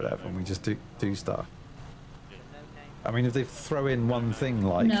recover or whatever, and we just do stuff. I mean, if they throw in one thing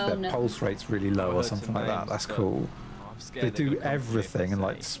like their pulse rate's really low or something like that, that's cool. They do everything and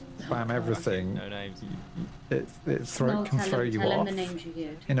like spam everything. No names. It No, can throw you tell him off the names you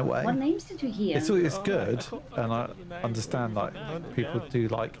heard. in a way. What names did you hear? It's good, and I understand like people do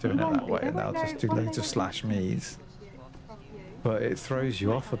like doing it that way, and they'll just do loads of slash me's. But it throws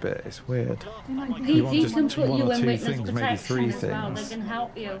you off a bit. It's weird. You want PD can just put one you or in two witness things, maybe protection 3 as well. They things, can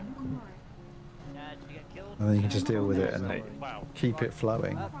help you. and then you can just deal with it and keep it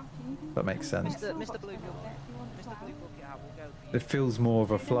flowing. That makes sense. Mr. Blue, Mr. Blue, book it out. We'll go. It feels more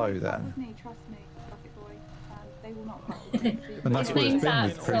of a flow then. Trust me, Bucket Boy. They will not. And that's His what it's name's been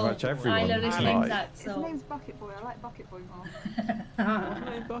with pretty Axel. much everyone I know his name's tonight. His Axel. name's Bucket Boy. I like Bucket Boy more.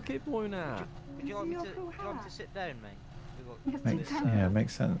 I'm Bucket Boy now. Would you like me to sit down, mate? look. Yeah,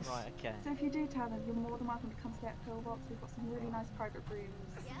 makes sense. Right, okay. So if you do tell them, you're more than welcome to come stay at Pillbox. We've got some really nice private rooms,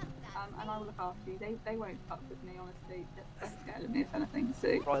 and I will look after you. They won't fuck with me, honestly. They're scared of me, if anything. So.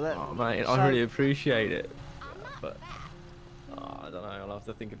 Right, Oh, mate, I really appreciate it. But I don't know. I'll have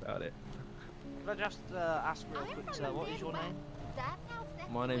to think about it. Could I just ask real quick, sir, what is your name?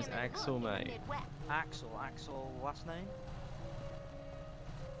 My name's Axel, mate. Axel, last name?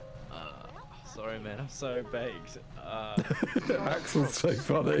 Sorry, man. I'm so baked. Axel's so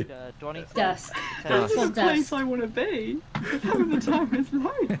funny. Do I need to... Dusk. This is the place I want to be. Having the time of his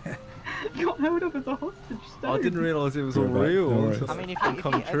life. Got held up as a hostage. I didn't realise it was all real. I mean, if you've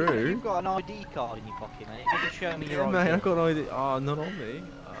got an ID card in your pocket, mate, you can show me your ID. Mate, I've got an ID. Oh, not on me.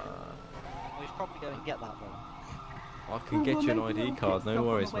 Well, he's probably going to get that one. I can get you an ID card, no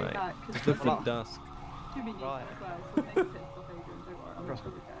worries, mate. Just look for Dusk. Right.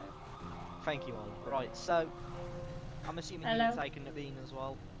 Thank you, Ollie. Right, so I'm assuming you've taken Naveen as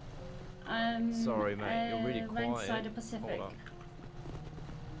well. Sorry, mate. You're really quiet. Right side of Pacific. Hold on.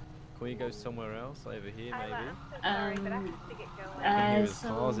 Can we go somewhere else? Over here, maybe? Sorry, but I have to get going. I can hear the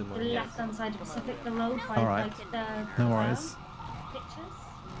cars So in my the head. left hand side of Pacific, the road by Alright. like the No worries. pictures.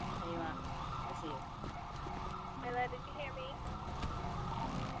 There you are. I see you. Mila, did you hear me?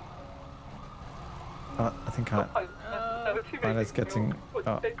 I think Isla's getting.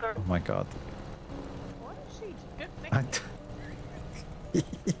 Oh my god. What is she doing? I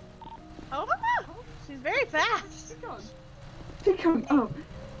Oh no! She's very fast. Oh,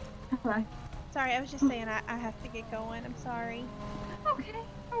 hello. Sorry, I was just saying I have to get going. I'm sorry. Okay,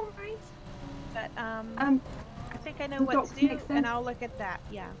 alright. But I think I know the what docs to do, make sense? and I'll look at that.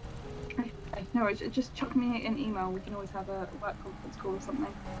 Yeah. Okay, no worries. Just chuck me an email. We can always have a work conference call or something.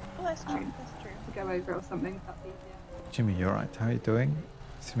 Oh, that's true. That's true. To go over it or something if that's easier. Jimmy, you alright? How are you doing? You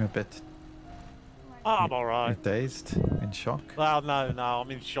seem a bit. I'm alright. You're dazed, in shock. Well, no,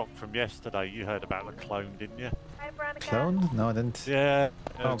 I'm in shock from yesterday. You heard about the clone, didn't you? Hi, Veronica. Clone? No, I didn't. Yeah, it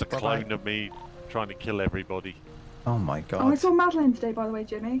Oh, was a clone of me trying to kill everybody. Oh my Oh, I god. saw Madeline today, by the way,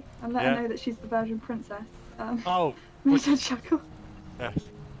 Jimmy, and let Yeah. her know that she's the Virgin Princess. Oh. Richard Shackle. Yes.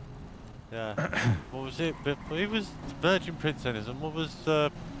 Yeah. What was it? It was Virgin Princess, and what was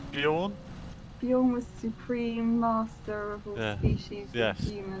Bjorn? Bjorn was supreme master of all Yeah. species Yes. of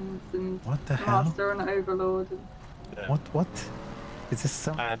humans and What the hell? master and overlord. And... Yeah. What? Is this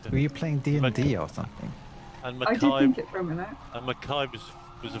some? Were you playing D&D or something? And I did Mackay. think it for a minute. And Mackay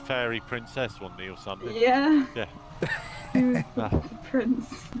was a fairy princess, wasn't he, or something? Yeah. Yeah. He was Ah. the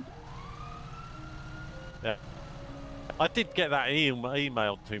prince. Yeah. I did get that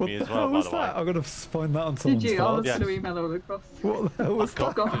emailed to What me the as well, hell by was the way. that? I'm gonna find that on Did someone's you? I phone. was going to email all across. What the hell was got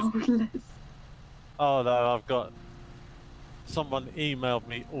that? Got a whole list. Oh no, I've got someone emailed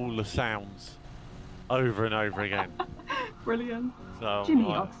me all the sounds over and over again. Brilliant. So Jimmy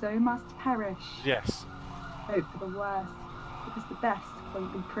like, Oxo must perish. yes. Hope for the worst, because the best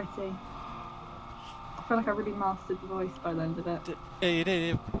won't be pretty. I feel like I really mastered the voice by the end of it. Yeah, you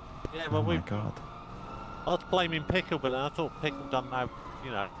did. Yeah, well, Oh my god. I was blaming Pickle, but I thought Pickle doesn't have,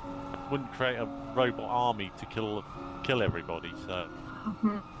 wouldn't create a robot army to kill everybody. So.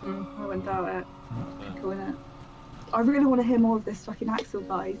 I wouldn't doubt it. Cool, innit? I really want to hear more of this fucking Axel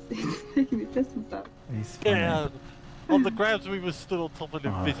guy. He's making me piss myself. He's funny. Yeah. On the grounds we were stood on top of the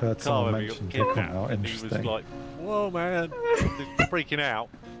Oh, I've invisible heard car someone when we got mention Pickle kidnapped, now, and he was interesting. like, "Whoa, man!" Just freaking out.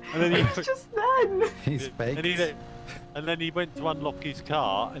 And then he Just then. He's baked. And then he went to unlock his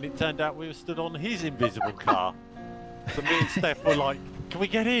car, and it turned out we were stood on his invisible car. So me and Steph were like, "Can we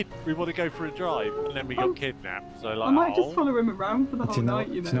get in? We want to go for a drive." And then we got kidnapped. So like, I might just follow him around for the Do whole you know? night,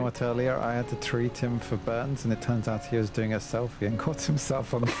 Do you know what? Earlier, I had to treat him for burns, and it turns out he was doing a selfie and caught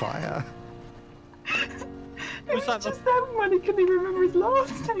himself on fire. It was just then when he couldn't even remember his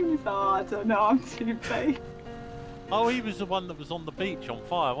last name. He's like, oh, I don't know, I'm too big. Oh, he was the one that was on the beach on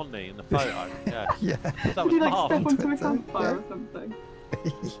fire, wasn't he, in the photo? Yeah. Yeah. That Did was he like Marv. step onto a campfire or something?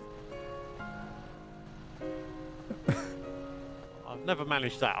 I've never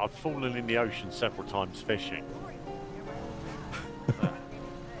managed that. I've fallen in the ocean several times fishing.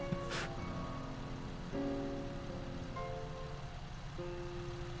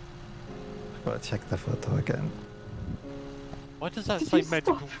 I've got to check the photo again. Why does that Did say you stop?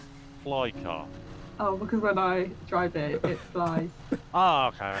 medical fly car? Oh, because when I drive it, it flies. Ah,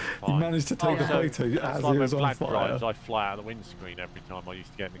 okay, that's fine. You managed to take a photo That's as like he was when on Vlad fire. drives, I fly out of the windscreen every time I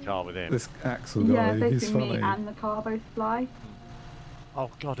used to get in the car with him. This Axel guy, Yeah, he's basically funny. me and the car both fly.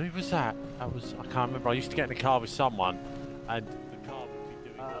 Oh god, who was that? I can't remember. I used to get in the car with someone, and the car would be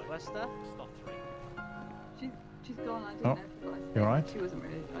doing Lester? stuttering. She's gone, I didn't Oh, know if you guys you alright? She wasn't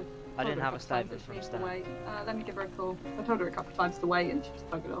really. I didn't have a statement statement from to Stan. wait. Let me give her a call. I told her a couple of times to wait and she just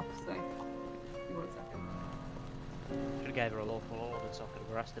buggered off, so... Give me 1 second. Should have gave her a lawful order so I could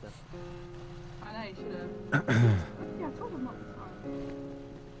have arrested her. I know, you should have. Yeah, I told her not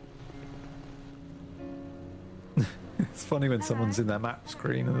to. It's funny when someone's in their map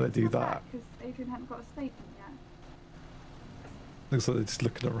screen and they do that. Because Adrian hadn't got a statement yet. Looks like they're just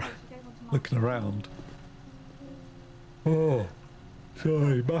looking around. Oh,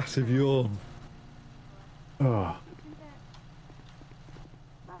 sorry, massive yawn. Oh.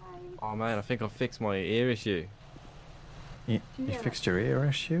 Oh man, I think I fixed my ear issue. You fixed your ear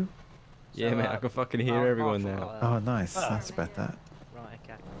issue? Yeah, mate, I can fucking hear everyone now. Oh, nice. That's better. Right,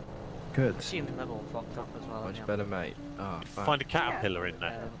 okay. Good. Assuming they're all fucked up as well. Much better, mate. Oh, fuck. Find a caterpillar in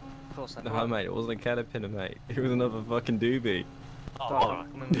there. Of course I No, mate, it wasn't a caterpillar, mate. It was another fucking doobie. Oh,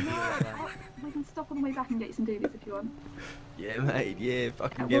 We can stop on the way back and get you some doobies if you want. Yeah, mate, yeah,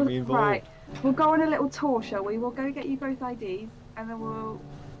 fucking get me involved. Right, we'll go on a little tour, shall we? We'll go get you both IDs, and then we'll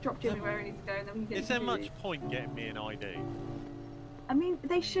drop Jimmy where he needs to go, and then we can get Is you there some much doobies. point getting me an ID? I mean,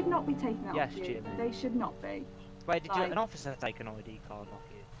 they should not be taking that Yes, off you. Jimmy. They should not be. Wait, did Like- an officer take an ID card off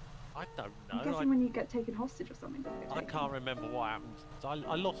you? I don't I'm know. guessing when you get taken hostage or something. don't you I take can't remember what happened. So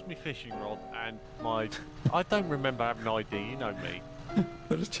I lost my fishing rod and my... I don't remember having an ID, you know me.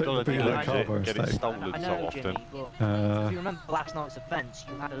 I just checked Gotta the people do at that shit, Carbo get it State. stolen I so know, often. Jimmy, but if you remember last night's events,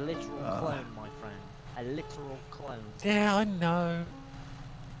 you had a literal clone, my friend. A literal clone. Yeah, I know.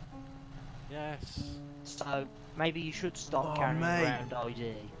 Yes. So, maybe you should stop Oh, carrying mate. around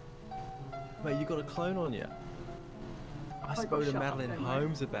ID. Mate, you got a clone on you. I spoke to Madeline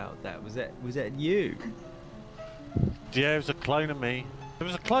Holmes about that. Was that you? Yeah, it was a clone of me. There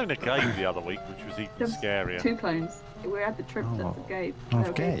was a clone of Gabe the other week, which was even There was scarier. 2 clones. We had the triplets of Gabe. Of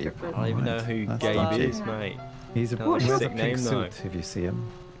No, Gabe? triplets. I don't even know who That's Gabe lucky. is, mate. He's a What's wears a your pink name, though? suit if you see him.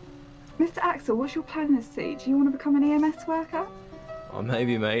 Mr. Axel, what's your plan this seat? Do you want to become an EMS worker? Oh,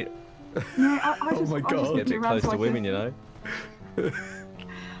 maybe, mate. No, I Oh just, my I just God. want Get a you bit around close so to I women, can- you know.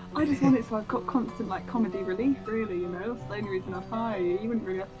 I just want it so I've got constant like comedy relief, really. You know, that's the only reason I hire you. You wouldn't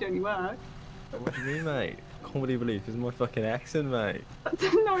really have to do any work. What do you mean, mate? Comedy relief is my fucking accent, mate.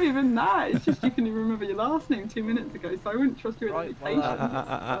 Not even that. It's just you couldn't even remember your last name 2 minutes ago, so I wouldn't trust you with any patience.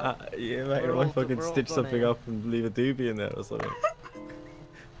 Yeah, mate, We're I all- fucking we're all stitch done something here. up and leave a doobie in there or something.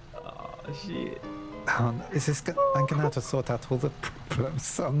 Oh, shit. Is this I'm gonna have to sort out all the problems?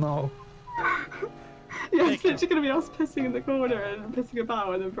 So no. Yeah, it's literally going to be us pissing in the corner and pissing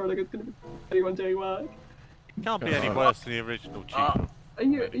about, and then Veronica's going to be anyone doing work. It can't be any worse than the original chief. Are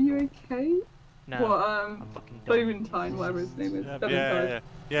you okay? No, What, I'm fucking done. Clementine, whatever his name is. Clementine.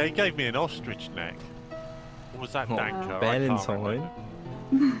 Yeah, he gave me an ostrich neck. Or was that Oh, Danko? Valentine.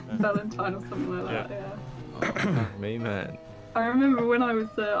 Valentine or something like that, yeah. Me, man. I remember when I was,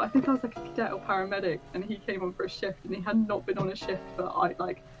 I think I was like a cadet or paramedic, and he came on for a shift, and he had not been on a shift for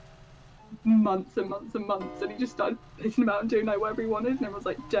like months and months and months, and he just started pissing about and doing like whatever he wanted, and everyone was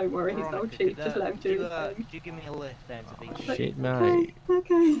like, "Don't worry, he's so Veronica, cheap, could, just let him do his thing." Could you give me a lift down to VPD? Shit, mate.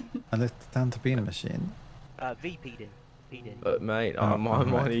 Okay. I lift down to being a machine. VPD. PD. But mate, I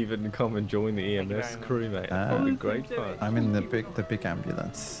might even come and join the EMS crew, mate. That'd be great fun. I'm in the big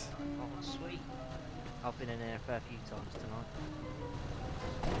ambulance. Oh, sweet. I've been in there a fair few times tonight.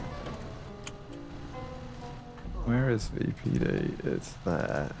 Where is VPD? It's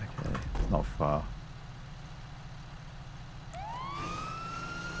there. Okay, it's not far.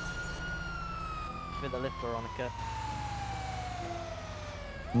 With the lift, Veronica.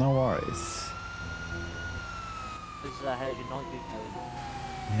 No worries. This is how's your night boot going?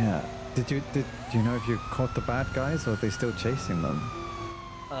 Yeah. Do you know if you caught the bad guys or are they still chasing them?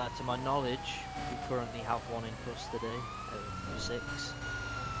 To my knowledge, we currently have one in custody. 6.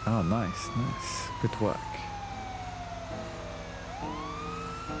 Oh, nice. Good work.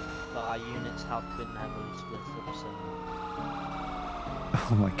 But our units have been heavily split up, so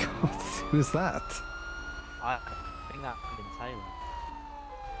Oh my god, who's that? I think that could have been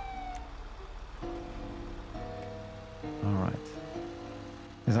Taylor. Alright.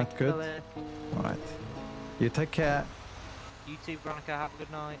 Is that good? Taylor. Alright. You take care. You too, Veronica. Have a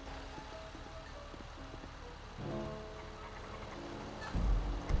good night.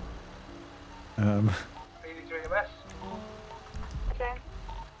 ED2 EMS. Okay.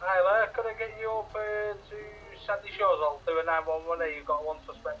 Hi there, could I get you up to Sandy Shores? I'll do a 911 there. You've got one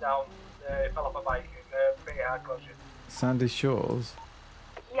suspect down. He fell off a bike. Pretty hard closure. Sandy Shores.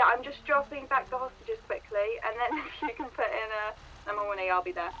 Yeah, I'm just dropping back the hostages quickly, and then if you can put in a 911, I'll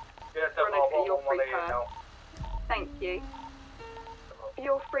be there. Yeah, Veronica, you're free 118 now. Thank you.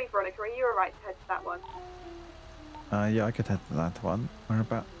 You're free, Veronica. Are you alright to head to that one? Yeah, I could head to that one. Where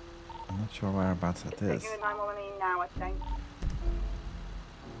about? I'm not sure whereabouts it is. Taking a 911 now, I think.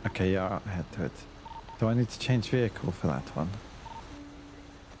 Okay, yeah, I'll head to it. Do I need to change vehicle for that one?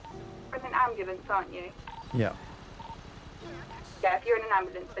 You're in an ambulance, aren't you? Yeah. Yeah, if you're in an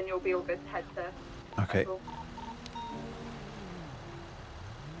ambulance, then you'll be all good to head to. Okay.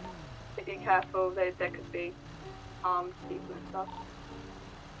 But be careful, there could be armed people and stuff.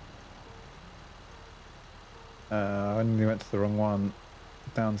 I only went to the wrong one.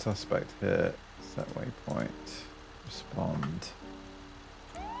 Down suspect here. Set waypoint. Respond.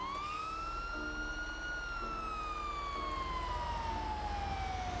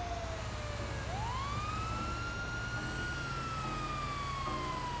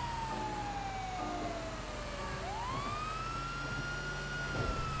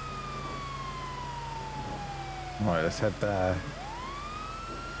 Right, let's head there.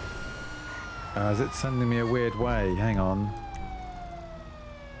 Is it sending me a weird way? Hang on.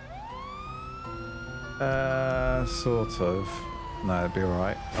 Sort of. No, it'll be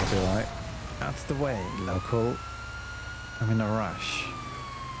alright. I'll be alright. Out of the way, local. I'm in a rush.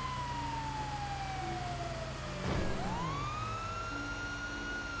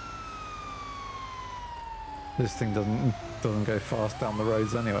 This thing doesn't go fast down the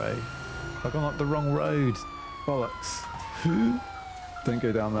roads anyway. I've gone up the wrong road. Bollocks. Don't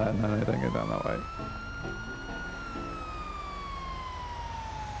go down there. No, don't go down that way.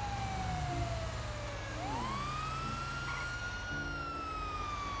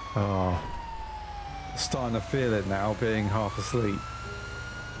 Oh, starting to feel it now, being half asleep.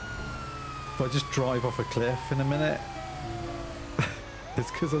 If I just drive off a cliff in a minute,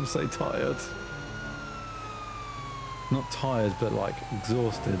 it's because I'm so tired. Not tired, but like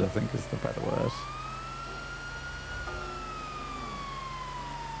exhausted, I think is the better word.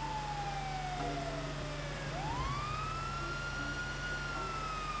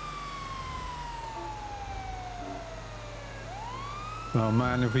 Oh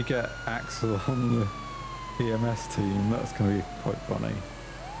man, if we get Axel on the EMS team, that's going to be quite funny.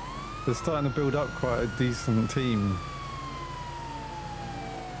 They're starting to build up quite a decent team.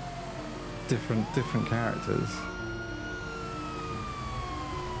 Different characters.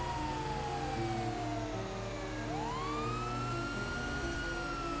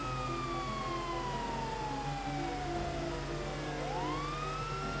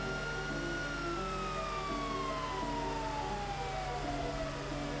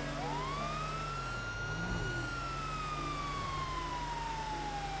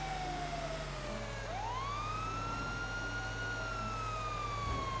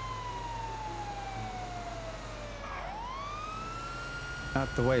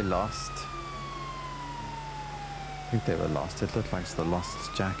 Out the way, lost. I think they were lost. It looked like the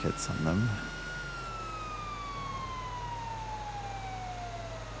lost jackets on them.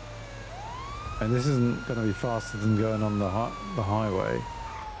 And this isn't going to be faster than going on the highway.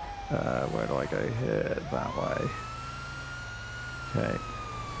 Where do I go here? That way. Okay.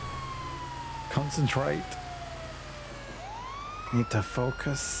 Concentrate. Need to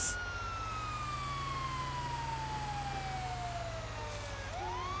focus.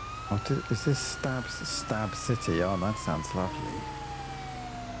 What is this Stab City? Oh, that sounds lovely.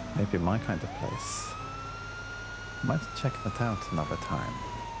 Maybe my kind of place. Might check that out another time.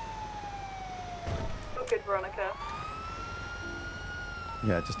 All good, Veronica.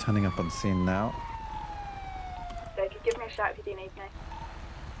 Yeah, just turning up on scene now. So give me a shout if you do need me.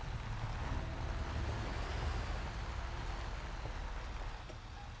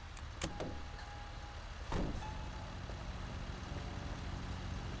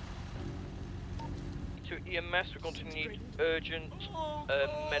 EMS, we're going to need urgent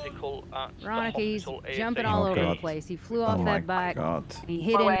medical at Veronica, the he's hospital. jumping all over the place. He flew off that bike. He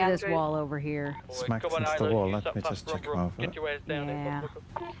hit into this wall over here. Smacked into the wall. Let me just check him over. Yeah.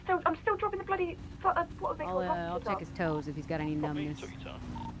 I'm still dropping the bloody. What are they called? I'll check his toes if he's got any numbness.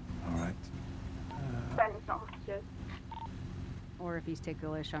 Alright. Ben's not hostages. Or if he's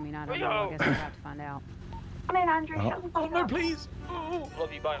ticklish. I mean, I don't know. I guess we'll have to find out. Come in, Andrew. Oh no, please.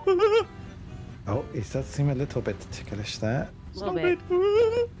 Love you, bye. Oh, he does seem a little bit ticklish there. A little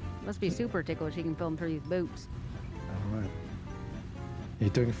bit. Must be super ticklish. He can film through these boots. Alright. Are you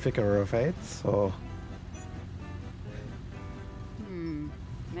doing figure of eights or?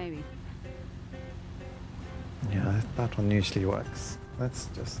 Maybe. Yeah, that one usually works. Let's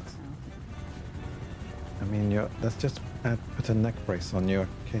just. I mean, let's just put a neck brace on you in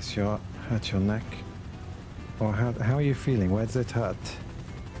case you hurt your neck. Or how are you feeling? Where does it hurt?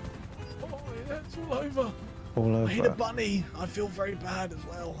 It's all over. All over. I hit a bunny. I feel very bad as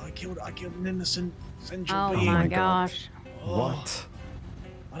well. I killed an innocent sentient being. Oh my gosh. What?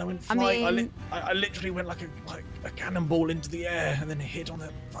 And I went I flying. mean- I literally went like a cannonball into the air, and then hit on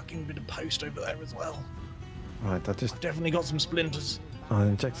that fucking bit of post over there as well. Right, I just... I've definitely got some splinters. I'll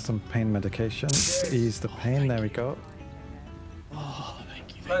inject some pain medication. Ease the pain. There we go. Oh,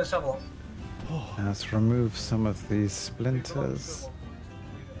 thank you. Let's have a look. Let's remove some of these splinters.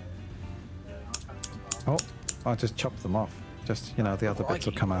 Oh, I'll just chop them off. Just, you know, the other bits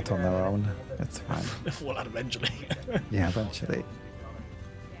will come out on their own. It's fine. They'll fall out eventually. Yeah, eventually.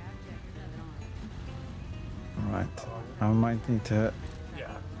 Alright. I might need to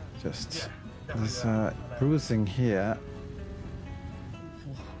just... There's bruising here.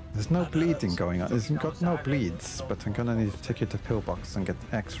 There's no bleeding going on. There's got no bleeds, but I'm gonna need to take you to pillbox and get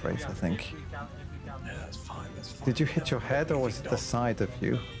x-rays, I think. Yeah, that's fine, that's fine. Did you hit your head or was it the side of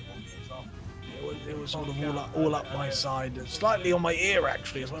you? It was sort of all up my side, slightly on my ear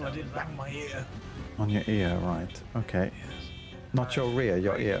actually as well. I did bang my ear. On your ear, right. Okay. Not your rear,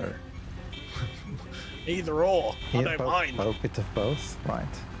 your ear. Either or, I don't both, mind. A bit of both, right.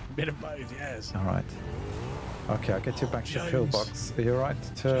 A bit of both, yes. Alright. Okay, I'll get you back Jones. to pillbox. Are you alright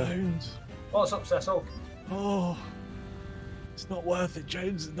to... Jones. What's up, Cecil? Oh, it's not worth it,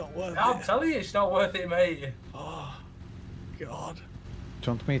 Jones. It's not worth it. I'm telling you, it's not worth it, mate. Oh, God. Do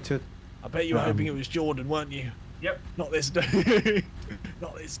you want me to... I bet you were hoping it was Jordan, weren't you? Yep. Not this time.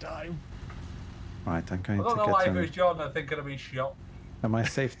 Not this time. Right, I'm going I don't to know why get if it him... was Jordan, I think I'd have been shot. Am I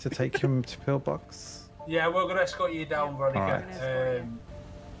safe to take him to pillbox? Yeah, we're going to escort you down, Veronica. Alright.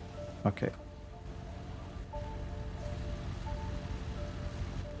 Okay.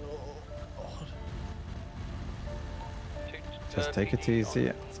 Just take it easy.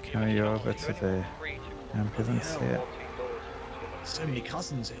 Let's carry you over to the ambulance here. So many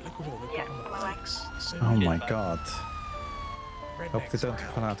cousins here. Look at all they've got on the bikes. So Oh many my god. Hope they rednecks don't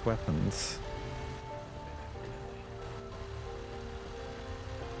around. pull out weapons.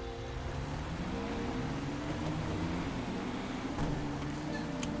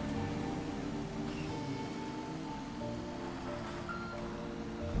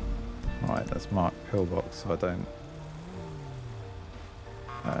 Right, let's mark pillbox so I don't...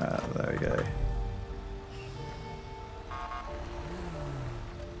 there we go.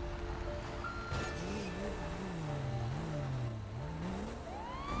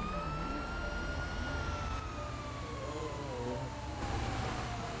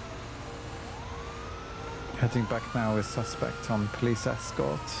 Heading back now with suspect on police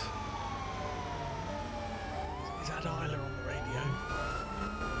escort. Is that Isla on the radio?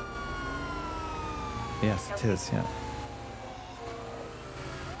 Yes, it is, yeah.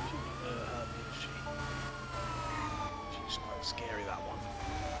 She's quite scary, that one.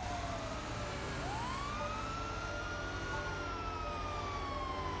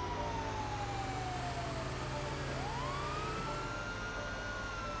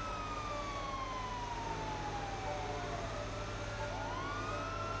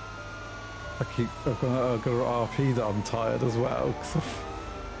 I've got an RP that I'm tired as well.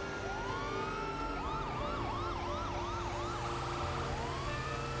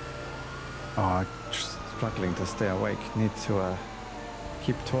 I'm just struggling to stay awake. Need to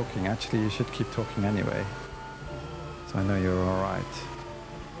keep talking. Actually, you should keep talking anyway. So I know you're alright.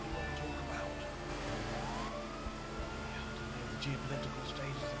 The geopolitical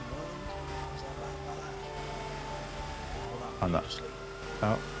stages of the world. Is that that? I'm not.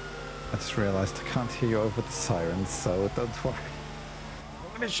 Oh, I just realised I can't hear you over the sirens, so don't worry.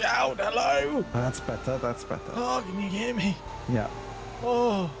 I'm gonna shout, hello! That's better, that's better. Oh, can you hear me? Yeah.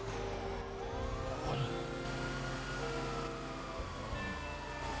 Oh.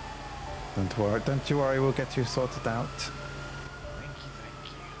 Don't you worry, we'll get you sorted out. Thank you, thank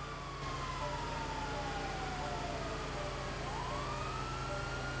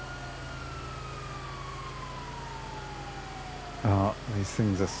you. Oh, these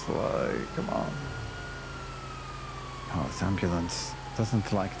things are slow, come on. Oh, this ambulance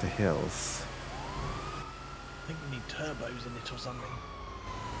doesn't like the hills. I think we need turbos in it or something.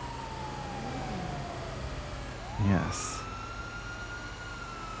 Yes.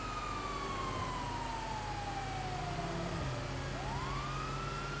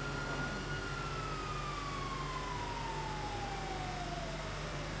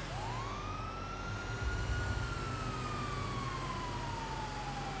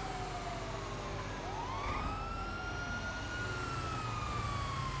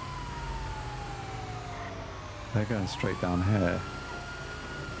 They're going straight down here.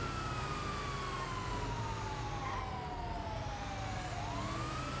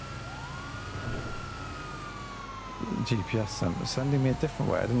 GPS sending me a different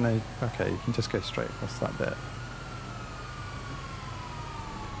way. I didn't know. Okay, you can just go straight across that bit.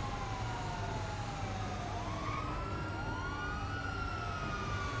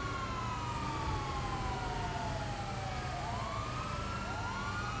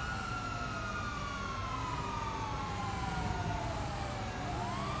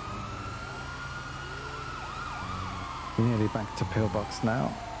 Nearly back to pillbox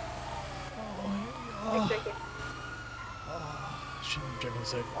now. Oh, I shouldn't have driven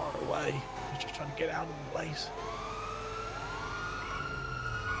so far away. I was just trying to get out of the place.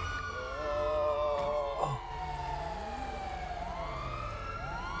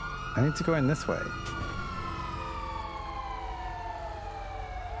 I need to go in this way.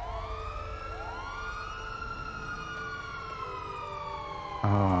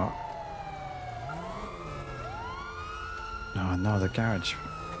 Oh. Oh no, the garage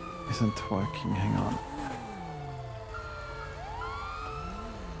isn't working. Hang on.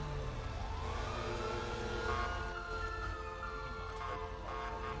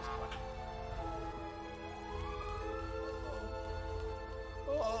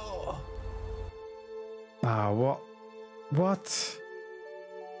 Ah, what? What?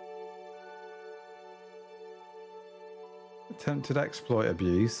 Attempted exploit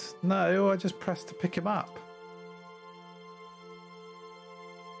abuse? No, I just pressed to pick him up.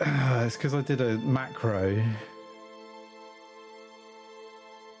 It's because I did a macro.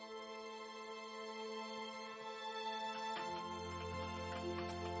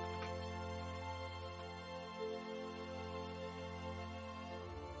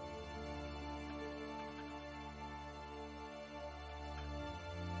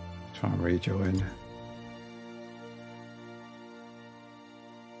 Try and rejoin.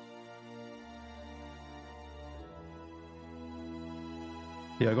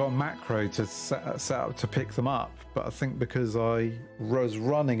 Yeah, I got a macro to set up to pick them up, but I think because I was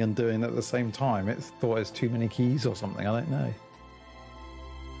running and doing it at the same time, it thought it's too many keys or something. I don't know.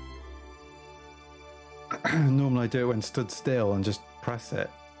 Normally I do it when stood still and just press it,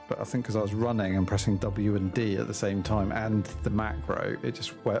 but I think because I was running and pressing W and D at the same time and the macro, it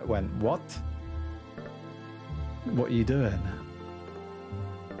just went, what? What are you doing?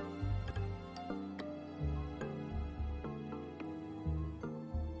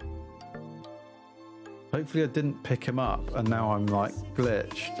 Hopefully I didn't pick him up and now I'm like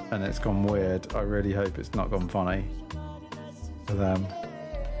glitched and it's gone weird. I really hope it's not gone funny for them.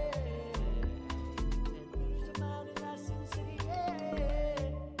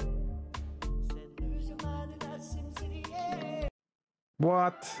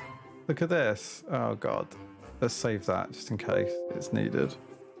 What? Look at this. Oh god. Let's save that just in case it's needed.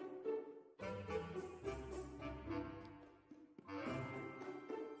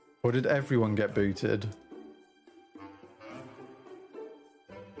 Or did everyone get booted?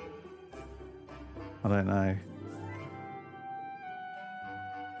 I don't know.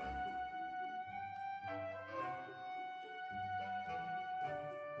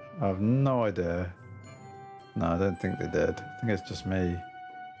 I have no idea. No, I don't think they did. I think it's just me.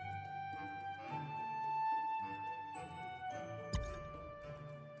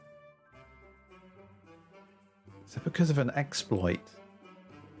 Is it because of an exploit?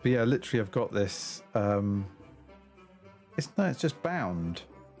 But yeah, literally I've got this, it's just bound.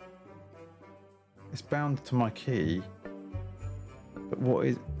 It's bound to my key. But what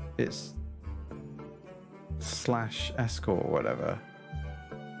is, it's /escort or whatever.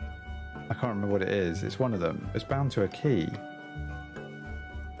 I can't remember what it is. It's one of them. It's bound to a key.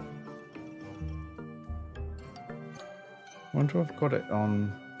 I wonder if I've got it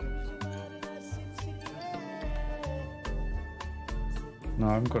on... No,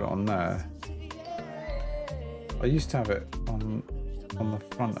 I haven't got it on there. I used to have it on the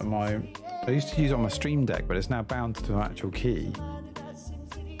front of my... I used to use it on my Stream Deck, but it's now bound to an actual key.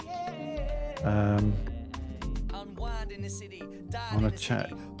 I want to check.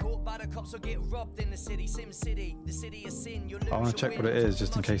 I want to check what it is,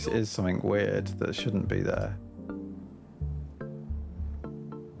 just in case it is something weird that shouldn't be there.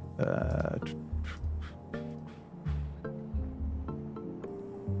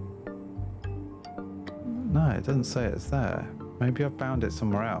 No, it doesn't say it's there. Maybe I've bound it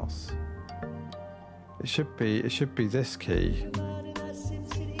somewhere else. It should be this key.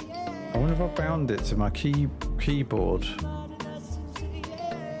 I wonder if I bound it to my keyboard.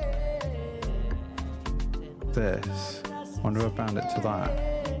 This. I wonder if I bound it to that.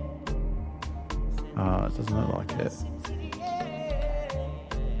 Ah, it doesn't look like it.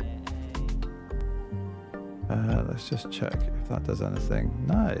 Let's just check if that does anything.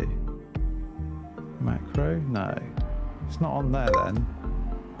 No. Macro? No. It's not on there then.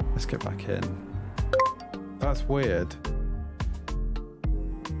 Let's get back in. That's weird.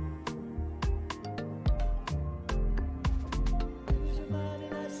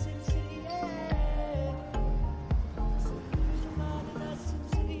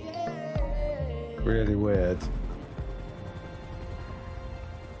 Really weird.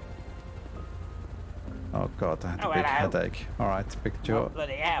 Oh God, I had a Oh, big hello. headache. Alright, picked you Oh, up.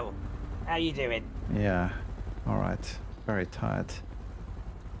 bloody hell. How you doing? Yeah. Alright. Very tired.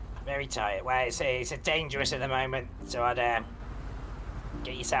 Very tired. Well, it's dangerous at the moment, so I'd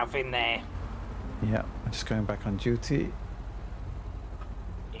get yourself in there. Yeah, I'm just going back on duty.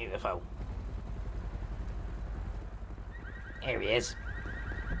 Beautiful. Here he is.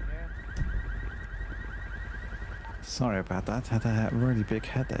 Sorry about that. Had a really big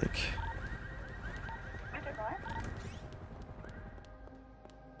headache.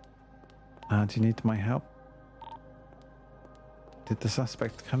 Do you need my help? Did the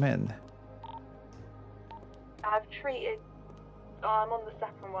suspect come in? I've treated. I'm on the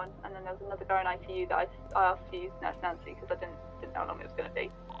second one, and then there was another guy in ITU that I asked to use Nurse Nancy because I didn't know how long it was going to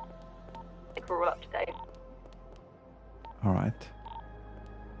be. I think we're all up to date. All right.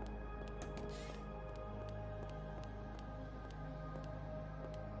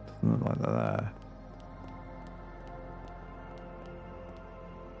 Doesn't look like that there.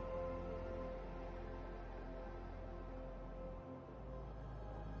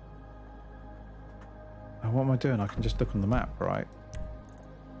 What am I doing? I can just look on the map, right?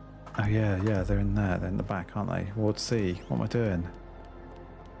 Oh yeah, they're in there. They're in the back, aren't they? Ward C. What am I doing?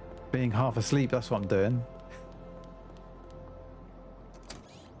 Being half asleep, that's what I'm doing.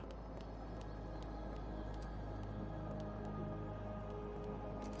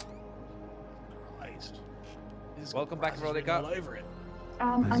 Welcome back, Veronica. All over it.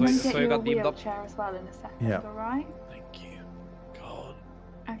 I'm going to get you a wheelchair as well in a second, Yeah. alright? Thank you. God.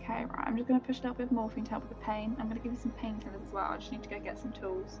 Okay, right. I'm just going to push a little bit of morphine to help with the pain. I'm going to give you some painkillers as well. I just need to go get some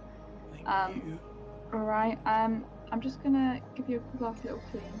tools. Thank you. Alright, I'm just going to give you a last little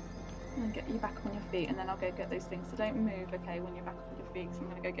clean and get you back on your feet, and then I'll go get those things. So don't move, okay, when you're back on your feet, because I'm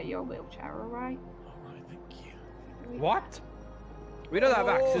going to go get you a wheelchair, alright? Alright, thank you. What? We don't have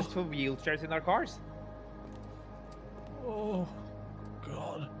access to wheelchairs in our cars. Oh,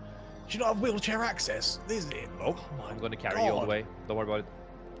 God. Do you not have wheelchair access? This is it. Oh, my I'm going to carry you all the way. Don't worry about it.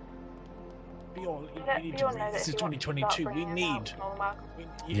 Beyond, this is 2022. We need.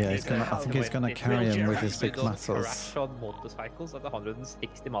 Yeah, he's gonna, I think he's going to carry him with his big muscles. Crash on motorcycles at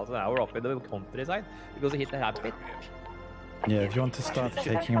 160 miles an hour up in the countryside because he hit the habit. Yeah, if you want to start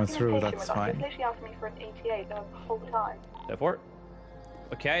taking him through, that's fine. He literally asked me for an ETA the whole time. Therefore.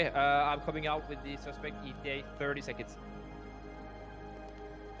 Okay, I'm coming out with the suspect ETA 30 seconds.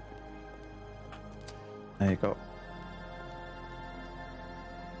 There you go.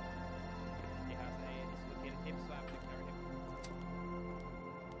 He has a dislocated hip, so I have to carry him.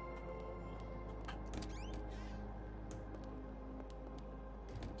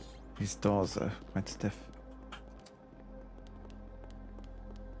 His doors are quite stiff.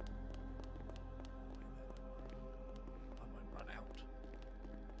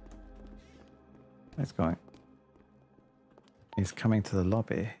 He's going. He's coming to the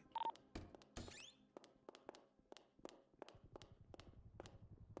lobby.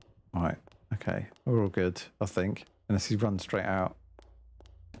 Right, okay. We're all good, I think. Unless he runs straight out.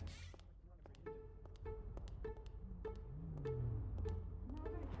 The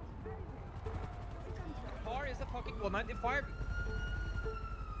car is a fucking 195.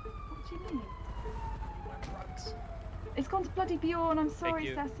 What do you mean? It's gone to bloody Bjorn. I'm sorry,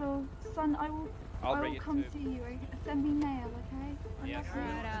 you. Cecil. Son, I will bring it come to- see you. Send me mail, okay? I Yes. love you.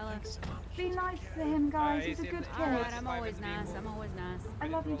 Alright, Ella. Be nice to him, guys. He's a good kid. Alright, I'm always nice. I'm always nice. I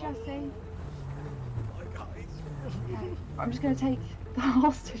love you, Jesse. Okay. I'm just going to take the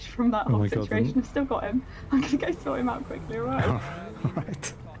hostage from that Oh whole my God, situation. then. I've still got him. I'm going to go sort him out quickly, alright?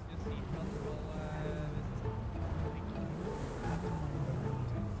 Alright.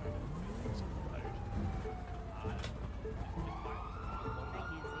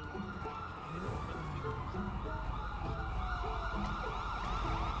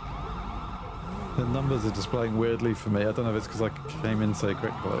 The numbers are displaying weirdly for me. I don't know if it's because I came in so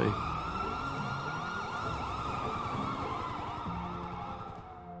quickly.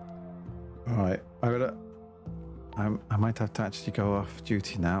 Alright, I gotta... I might have to actually go off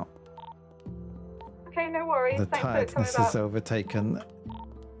duty now. Okay, no worries. The Thanks for coming tiredness back. is overtaken.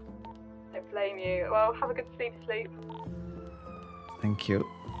 Don't blame you. Well, have a good sleep. Thank you.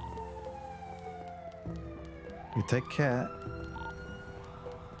 You take care.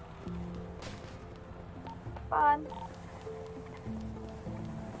 Fun.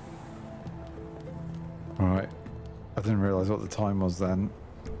 Alright. I didn't realise what the time was then.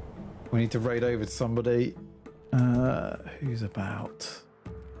 We need to raid over to somebody. Who's about?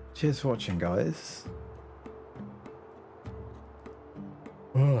 Cheers for watching, guys.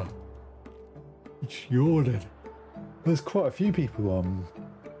 Oh, it's yawning. There's quite a few people on.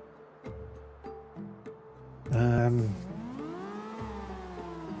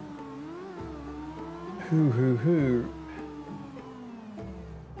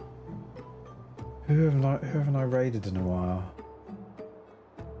 Who haven't I raided in a while?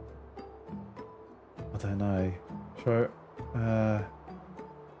 I don't know.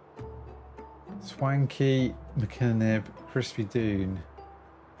 Swanky, McKinnib, Crispy Dune.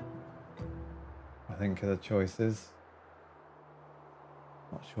 I think are the choices.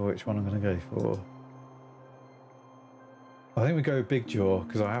 Not sure which one I'm going to go for. I think we go Big Jaw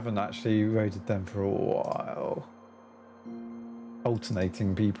because I haven't actually raided them for a while.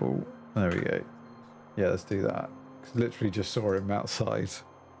 Alternating people. There we go. Yeah, let's do that. Cause literally just saw him outside.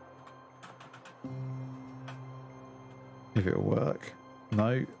 If it'll work.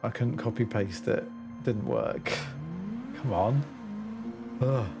 No, I couldn't copy paste it. Didn't work. Come on.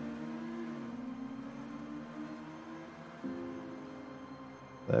 Ugh.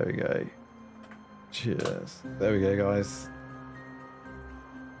 There we go. Cheers. There we go, guys.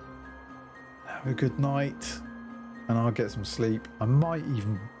 Have a good night. And I'll get some sleep. I might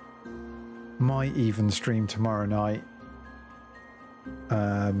even stream tomorrow night.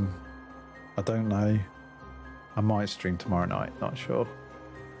 I don't know. I might stream tomorrow night, not sure.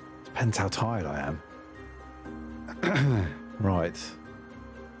 Depends how tired I am. Right.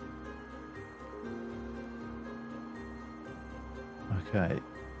 Okay.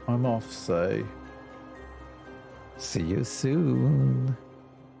 I'm off, so see you soon.